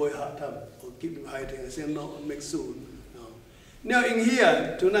Chinese boy hard time or give him high thing. I say no, make sure. No. Now in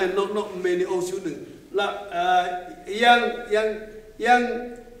here tonight, not many old students.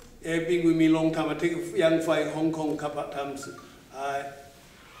 Young. Been with me long time. I take young fight Hong Kong couple of times.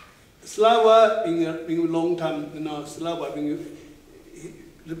 Slava been long time. You know, Slava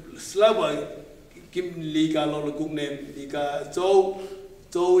give Liga a lot of good name. Liga Zhou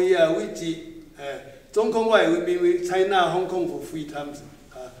yeah, Wiji. Zhong Kong Wai we been with China, Hong Kong for 3 times.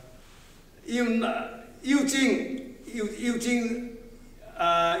 Eugene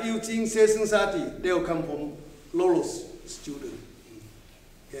Session Sati, they'll come from Lolo's student.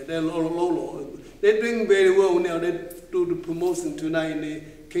 Yeah, they're Lolo. They're doing very well now. They do the promotion tonight in the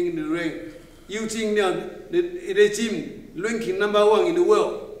King of the Ring. Eugene now, the gym ranking #1 in the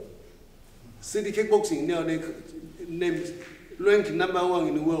world. City kickboxing now they named ranking #1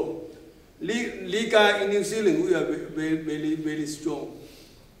 in the world. Liga in New Zealand we are very strong.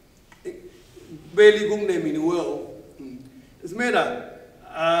 Very good name in the world. It's matter.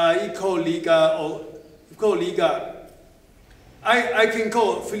 You call Liga. I can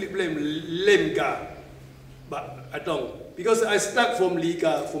call Philip Lemga, but I don't. Because I start from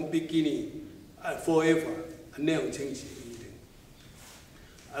Liga from beginning, forever. I never change anything.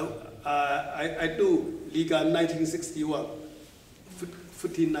 I do Liga 1961,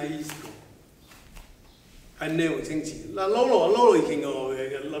 59 years ago. I never change it. Lolo can go,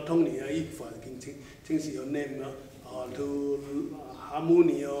 Tony, if I can change your name to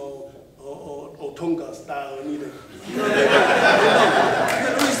Harmony or Tonga style or anything.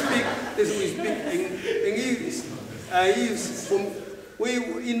 We speak in English.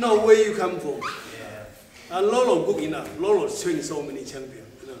 We know where you come from. And Lolo good enough. Lolo trained so many champions.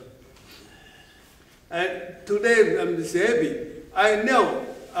 You know. And today I'm so happy. I know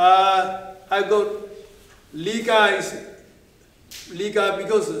I got Liga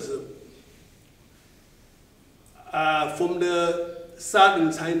because from the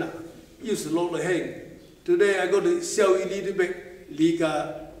southern China. Used a lot of hang. Today I got to show you a little bit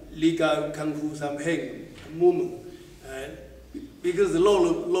Liga Kung Fu some hang movement. Because a lot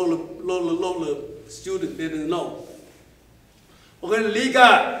of students didn't know. Okay,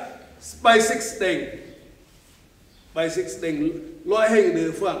 Liga by 6 days. By 6 days, lot hang in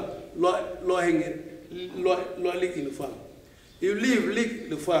the front, lot lick in the front. You leave lick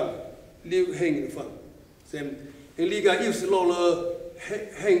the front, leave hang in the front. Same. And Liga used a lot of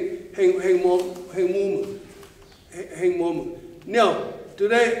hang moment. Now,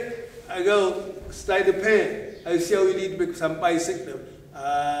 today, I go start the pen. I show you a little bit some bicycle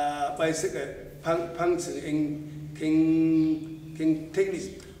puncturing in techniques.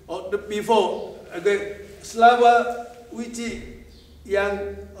 Or before, okay, Slava, Witty,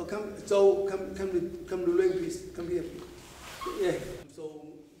 Young, or come to learn, please. Come here. Yeah. So,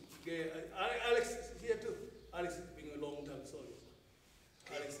 okay, Alex is here too. Alex has been a long time, sorry.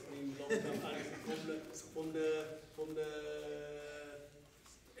 Alex has been a long time. Alex from the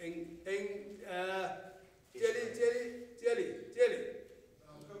Jelly.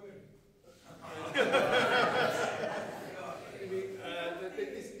 I'm coming.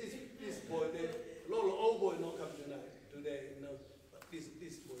 This boy, Lolo, old boy, not come today, you know. But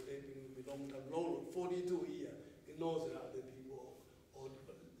this boy, they've been a long time. Lolo, 42 years, he knows the other people, or at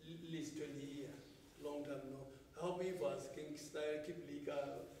least 20 years, long time now. I hope he was can style keep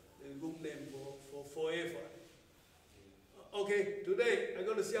Liga, the good name for forever. Okay, today I'm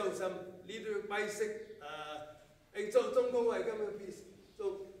going to show some little basic. So, come here, please. So,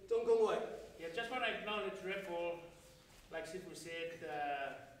 Yeah, just want to acknowledge Repo, like Sifu said,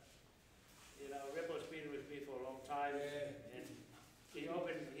 Repo's been with me for a long time, and he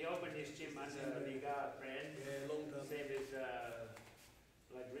opened his gym under Liga brand. Yeah, long time. Same as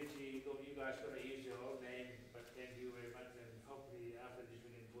like Richie, you guys got to use your own name, but thank you very much, and hopefully after this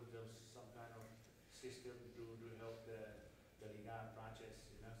we can put some kind of system to help the Liga branches,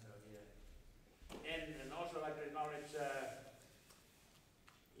 so yeah. And also like to acknowledge,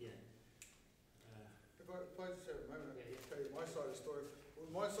 If I just have a moment, Yeah, yeah. I'll tell you my side of the story.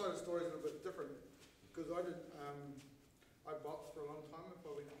 Well, my side of the story is a little bit different because I boxed for a long time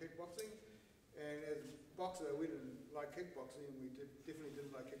before I went to kickboxing, and as a boxer we didn't like kickboxing, and we definitely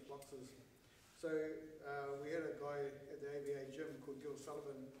didn't like kickboxers. So we had a guy at the ABA gym called Gil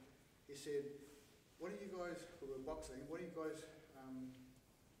Sullivan. He said, "What do you guys, who were boxing, what do you guys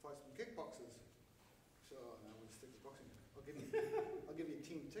fight some kickboxers?" So no, we'll stick to boxing. I'll give you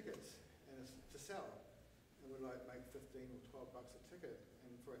 10 tickets and it's to sell. And we'd like make $15 or $12 a ticket, and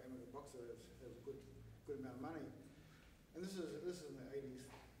for an amateur boxer, it was a good amount of money. And this is in the 80s.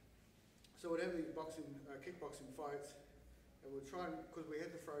 So we'd have these kickboxing fights, and we'd try and, because we had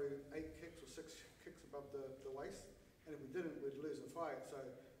to throw 8 kicks or 6 kicks above the waist, and if we didn't, we'd lose the fight. So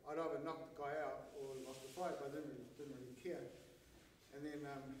I'd either knock the guy out or lost the fight, but I didn't really care. And then,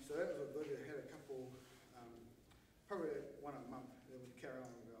 so that was good. I had a couple, probably one a month, then we'd carry on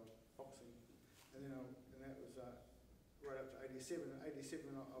with our boxing. And then that was right up to 87. In 87,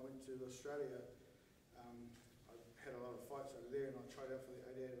 I went to Australia. I had a lot of fights over there, and I tried out for the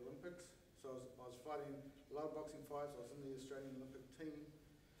 88 Olympics. So I was fighting a lot of boxing fights. I was in the Australian Olympic team,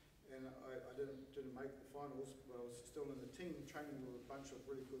 and I didn't make the finals, but I was still in the team, training with a bunch of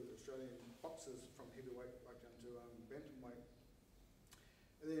really good Australian boxers from heavyweight right down to bantamweight.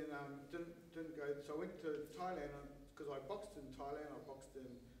 And then didn't go. So I went to Thailand because I boxed in Thailand. I boxed in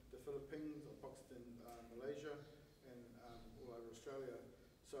the Philippines. I boxed in Malaysia and all over Australia.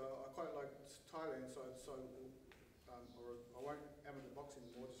 So I quite liked Thailand. So I won't amateur boxing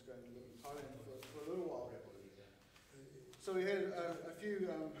anymore. Just going to live in Thailand for a little while. So we had a few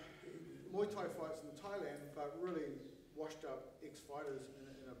Muay Thai fights in Thailand, but really washed up ex-fighters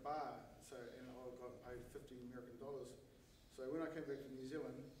in a bar. So and I got paid $50 American. So when I came back to New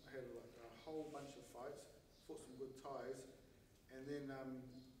Zealand, I had a whole bunch of fights, fought some good Thais, and then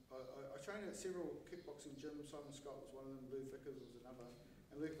I trained at several kickboxing gyms. Simon Scott was one of them, Lou Vickers was another,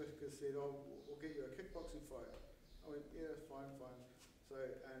 and Lou Vickers said, "Oh, we'll get you a kickboxing fight." I went, "Yeah, fine." So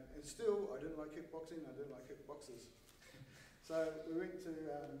and still, I didn't like kickboxing. I didn't like kickboxers. So we went to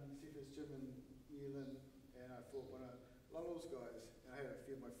Sifu's gym in New Zealand, and I fought one of Lolo's guys, and I had a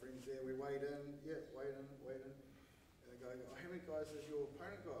few of my friends there. We weighed in. And the guy goes, "How many guys has your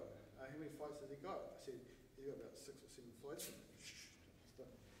opponent got? How many fights has he got?" I said, "He's got about 6 or 7 fights."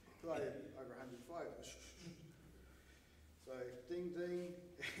 Because I had over 100 fights. So ding,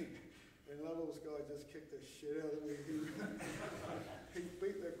 and Lolo's guy just kicked the shit out of me. He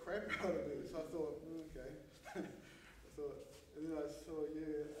beat the crap out of me. So I thought, okay. And then I saw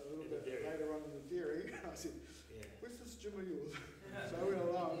you a little bit later on in the dairy. I said, "Where's this gym of yours?" So I went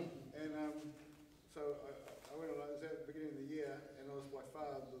along, and I went along. It was at the beginning of the year, and I was by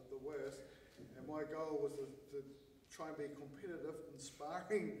far the worst. And my goal was to try and be competitive and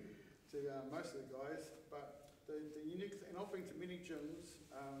sparring to most of the guys. But the unique thing, and I've been to many gyms,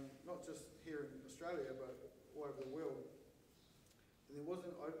 not just here in Australia, but all over the world. And there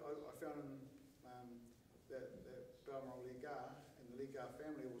wasn't. I found that Balmoral Liga and the Liga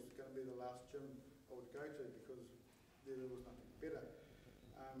family was going to be the last gym I would go to because there was nothing better.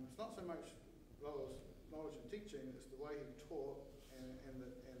 It's not so much Lolo's knowledge and teaching; it's the way he taught and the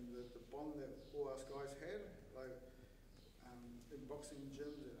class guys had. Like in boxing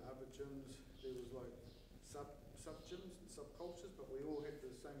gyms and other gyms, there was like sub gyms and subcultures, but we all had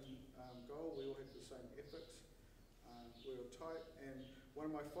the same goal. We all had the same ethics. We were tight. And one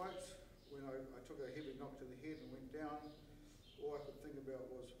of my fights, when I took a heavy knock to the head and went down, all I could think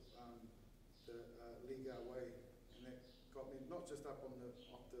about was the Liga way, and that got me not just up on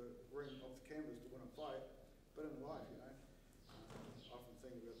off the ring, off the canvas to win a fight, but in life, you know. I often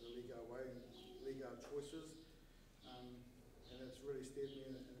think about the Liga way and Liga choices, and it's really steered me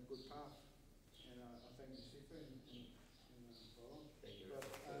in a good path. And I thank you, Sifu, and Roland. Thank you.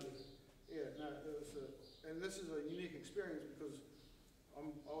 But, yeah, no, it was and this is a unique experience because I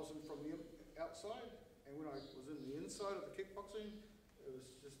was from the outside, and when I was in the inside of the kickboxing, it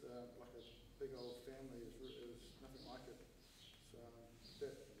was just like a big old family. It was nothing like it. So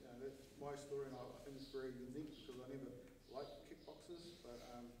that's my story, and I think it's very unique because I never liked kickboxers, but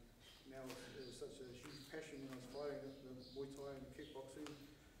now it was such a huge passion when I was fighting the Muay Thai and kickboxing.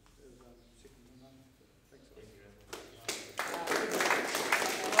 It was second to none. So, thanks. Thank you. I'd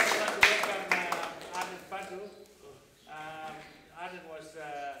like to welcome Arden Patu. Arden was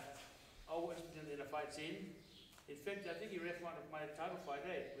always in the fight scene. In fact, I think he ref one of my title fight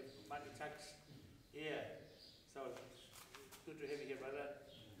with Marty Tuck's. Yeah. So good to have you here, brother.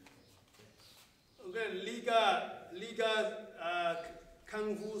 Okay, Liga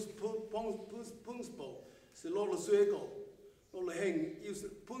Kung Fu's principle is a lot of circle. Lot of hang is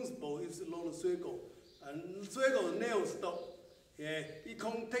principle is a lot of circle. And circle nail stop. Yeah, he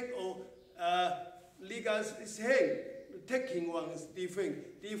can't take all Liga's is hang. The taking one is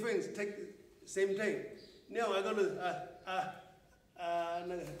different. Difference take same thing. Now I got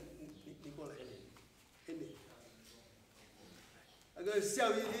I got to show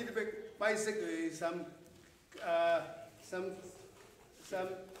you a little bit basically some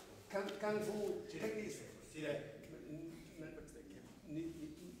kung fu techniques.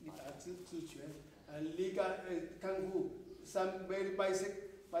 Liga kung fu, some very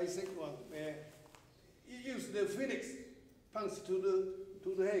basic one where you use the phoenix punch to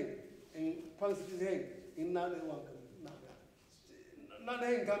the hand and punch to the hand. In another one, not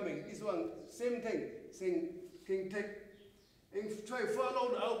hand coming. This one same thing. Same can take and try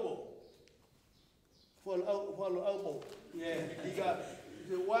follow the elbow. Follow elbow. Yeah, he got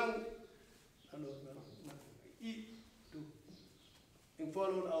the one. Eat two and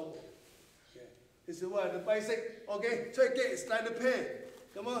follow the elbow. Yeah, this is what the basic. Okay, try get slide the pen.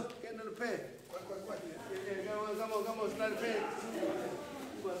 Come on, get into the pen. Yeah, come on, slide the pen.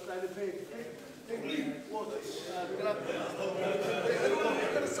 Slide the pen. Water.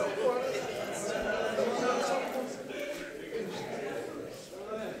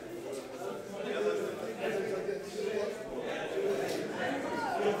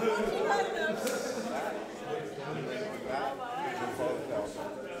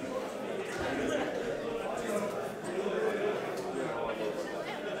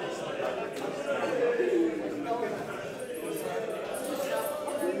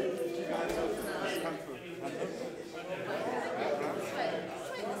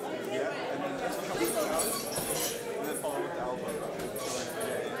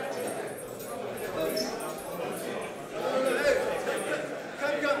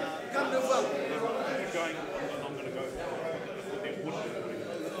 I'm going to go.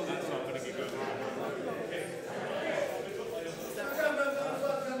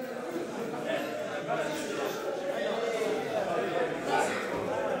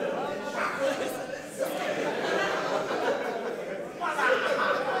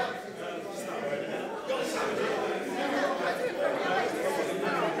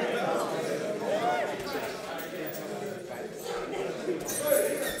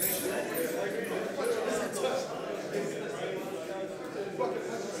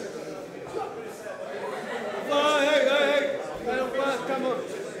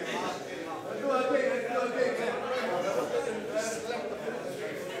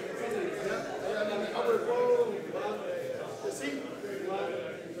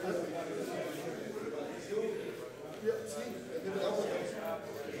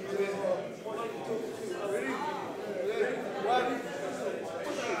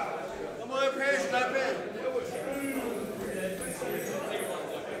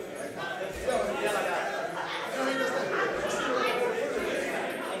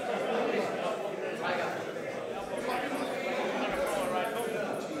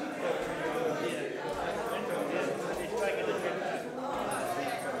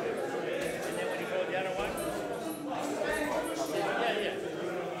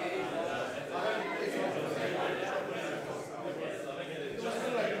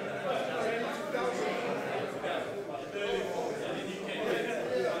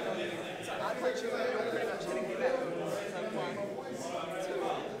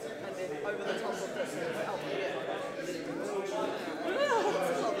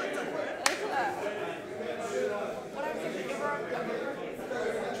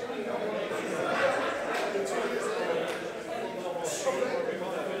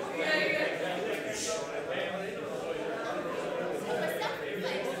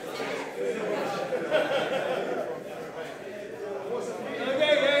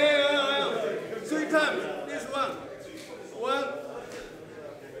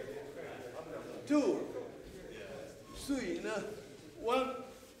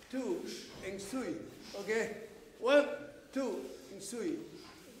 and three. Okay? 1, 2, and 3.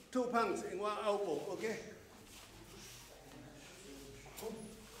 2 punches and 1 elbow. Okay?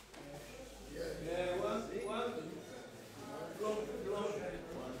 Yeah, one. Blow.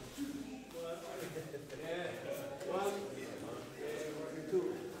 Yeah, 1,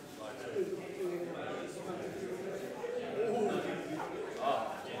 2.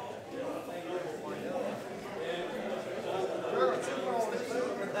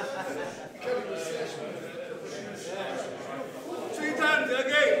 Three times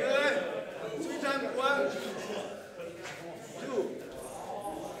again. 3 times. 1, 2,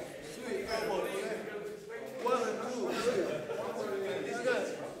 3. Elbow. 1 and 2, 3. This guy.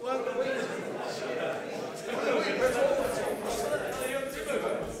 1.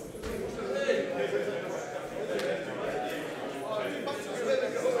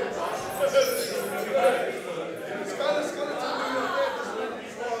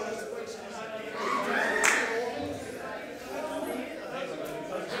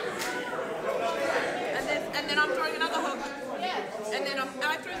 And then I'm throwing another hook. And then I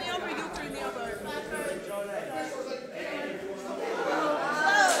throw the elbow, you throw the elbow.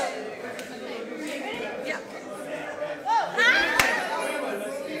 Yeah.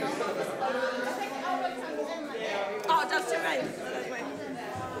 Oh, that's too right.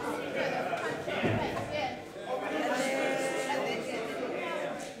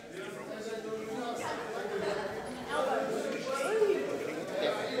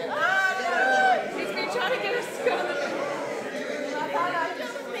 He's been trying to get us to go.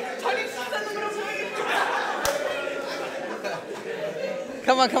 Tony's just in the middle.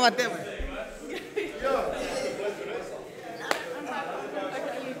 Come on, damn it.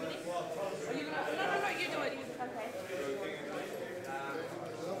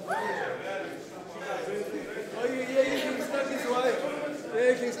 Oh, yeah, you can start this one. Yeah,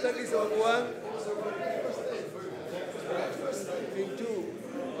 you can start this one. 1. And 2.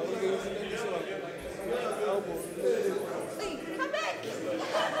 Oh, you can start this one. Elbow. Come back.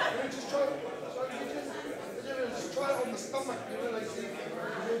 Just try it on the stomach, you know, like see.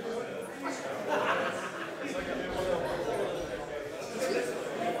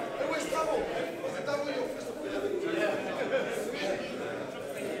 Always double. Double your fist.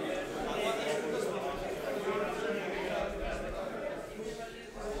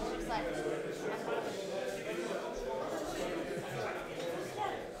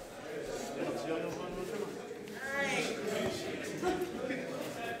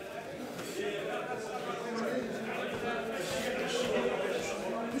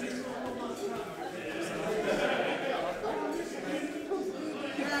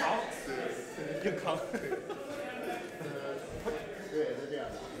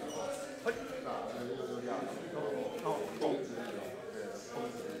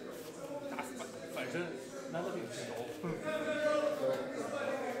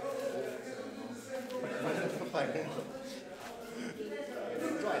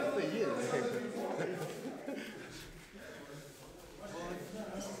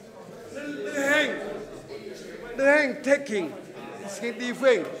 The hand taking. It's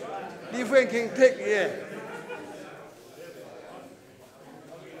different. Different can take, yeah.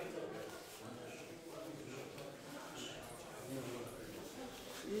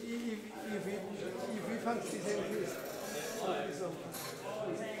 If we punch this hand, please. This one.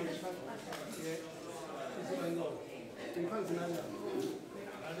 Yeah. This one go. We punch another.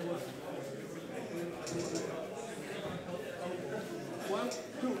 Other one. 1,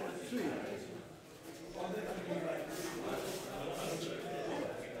 2, 3.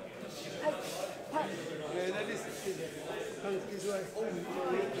 Yeah, that is punch this way.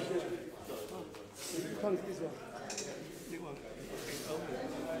 Punch this one. This one.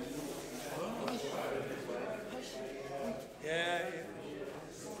 Yeah.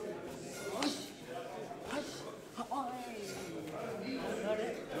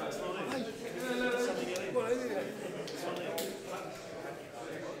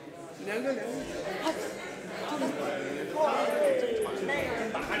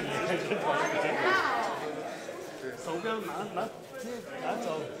手标拿走。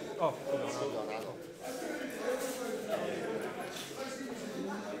哦，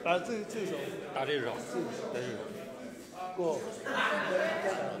打这手，打这手，打这手。过。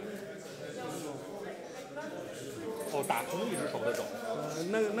哦，打同一只手的肘。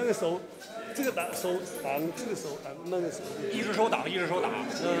那个手，这个打手挡，这个手挡，那个手。一只手挡，一只手打。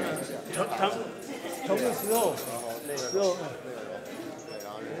从的时候，时候，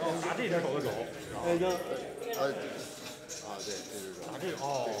然后打这只手的肘。对，对，打这个哦，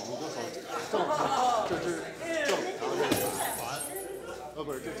你的手正，这是正，然后这是反。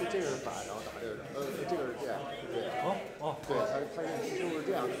不是，这个是反，然后打这个是，这个是这样，对。对，他就是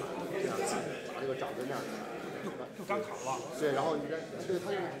这样砍，这样打这个掌跟这样砍，就刚砍了。对，然后你这对他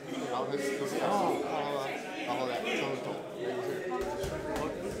就，然后他就这样，看到吗？然后再双手，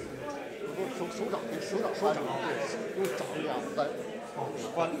手掌，对，用掌这样翻，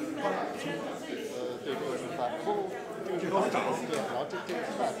翻，对，这个是翻，不，这个是掌，对，然后这个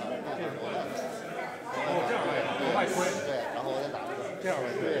是外翻，这样往外推，对，然后我再打这个，这样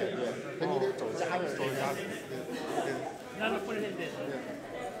对，那你得手夹着，那就不是这。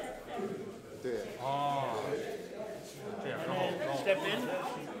对，这样，然后 Step in,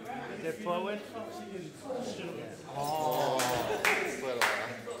 step forward.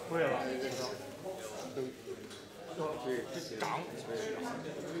 会了，对，这掌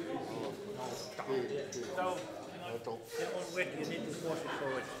，So, in one way you need to force it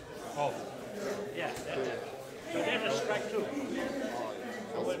forward. 哦， Yeah, that's it. So there's a strike too.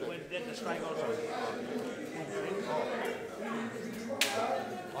 So when there's a strike also.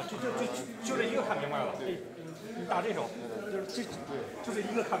 就这一个看明白了。你打这手，就这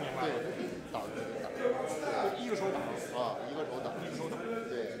一个看明白了。打，一个手打，一个手打，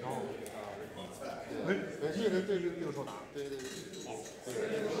对，然后，对，一个手打，对，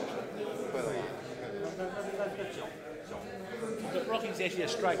会了，那脚。The blocking is actually a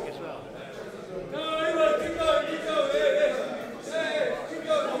strike as well. Keep going.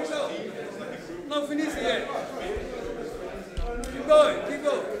 Not finished yet. Keep going.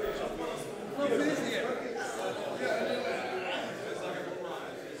 Not finished yet.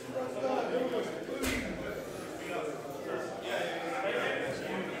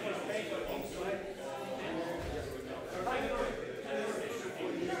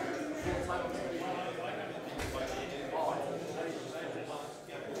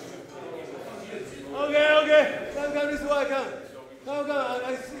 Okay. Come this way, come.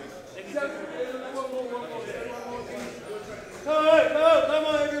 I see. Come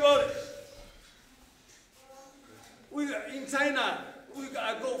on, everybody. In China,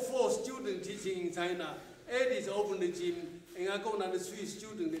 I got 4 students teaching in China. 8 is open the gym, and I got another 3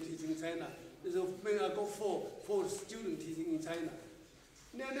 students teaching in China. So I got 4 students teaching in China.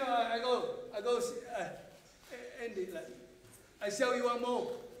 Now I go. Andy, I show you one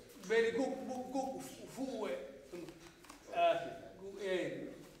more. Very good food.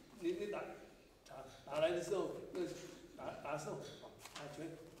 你打来的时候，打手，打拳，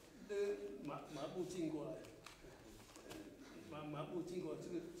马步进过来，马步经过这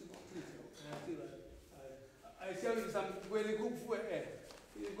个这个I show you some very good food.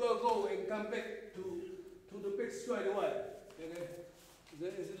 You go and come back to the back straight away. Okay?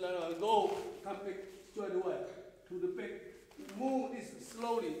 It's like go, come back straight away to the back. Move this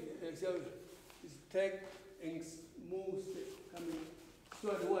slowly. Show you. Just take and move, coming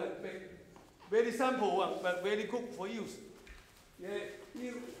straight away back. Very simple one, but very good for use. Yeah,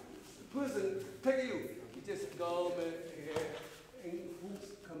 you person take you just go back and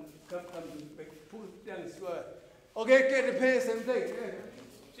come back, pull down straight. Okay, get the pace and thing.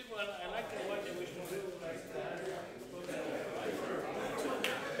 Simple, I like the one that we should do like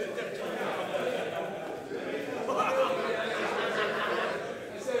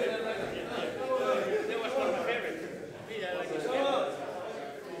that was one of my favorites. Me, I like it.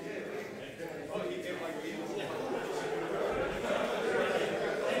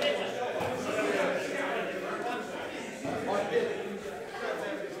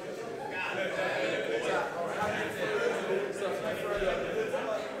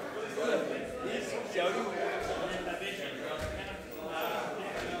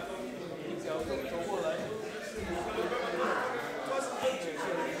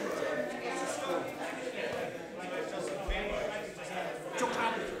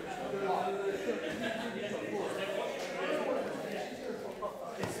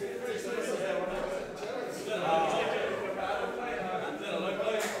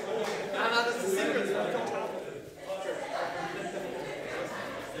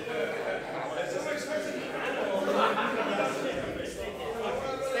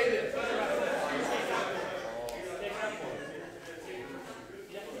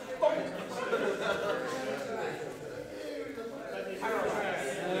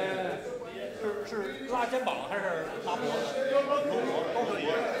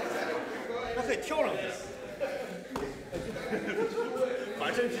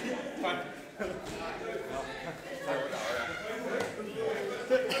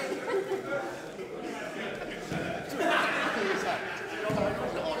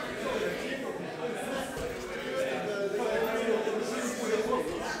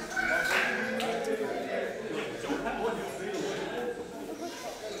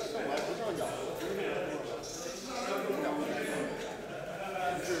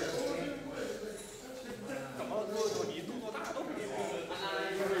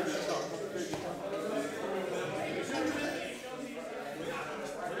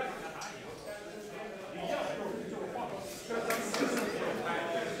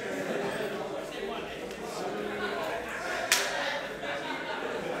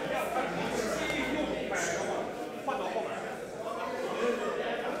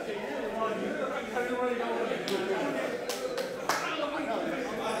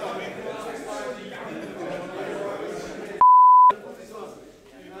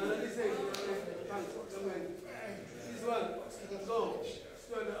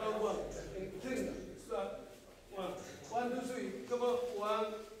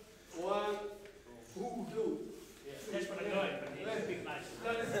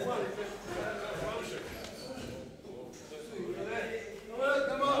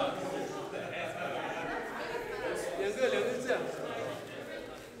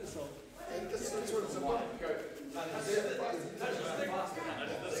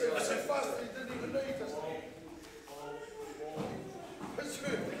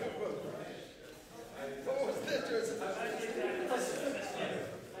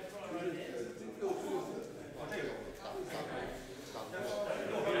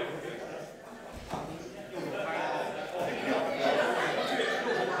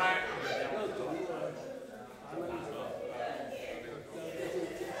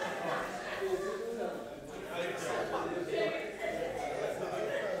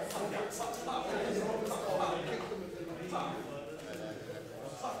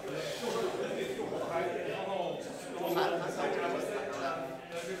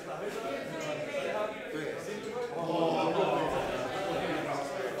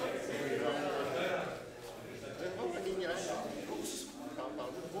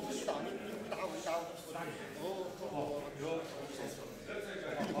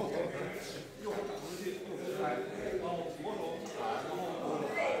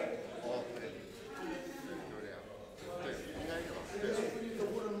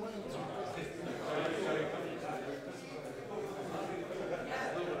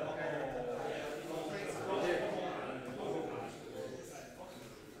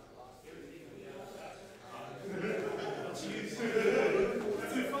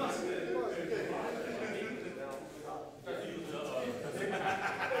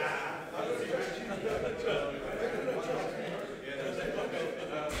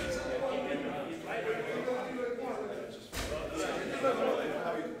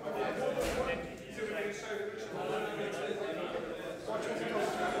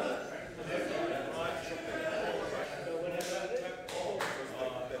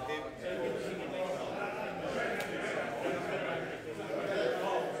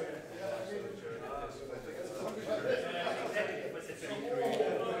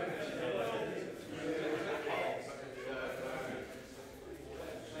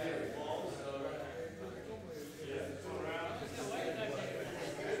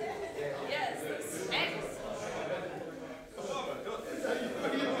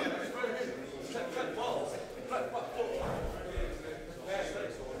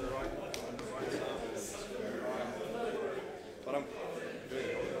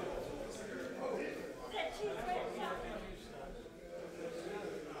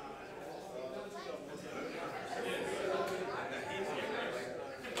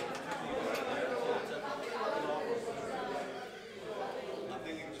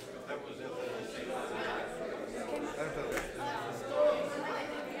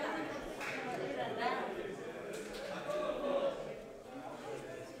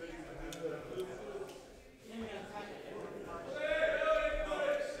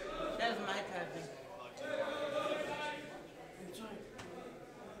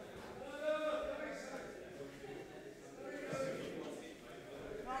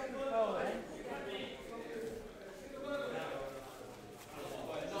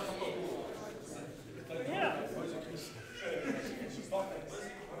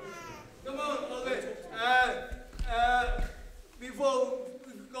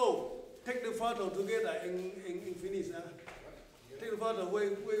 father, where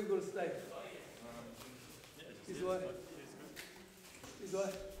you gonna stay? This way? This way?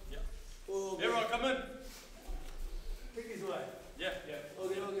 Yeah. Oh, okay. Everyone come in. Take this way. Yeah.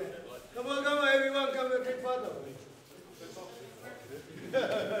 Okay. Come on, everyone, come and take photo.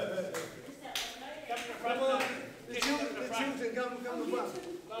 Come on, the children come to front.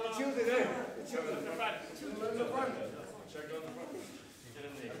 The children, eh? The children. In the front. Check on the front. Get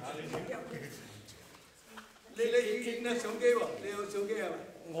in there. 你影得相機喎？你有相機係咪？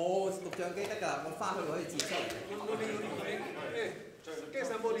我錄像機得㗎，我翻去可以截出嚟。Get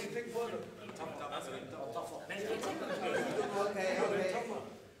somebody take photo. OK。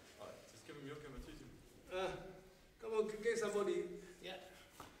 Just give him your camera too. Come on, get somebody. Yeah.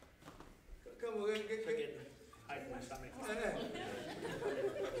 Come on, get. Hide my stomach. Gotta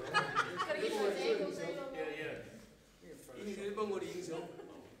get my ankles right over. Yeah. 你幫我哋影相。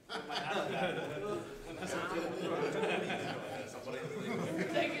My hand.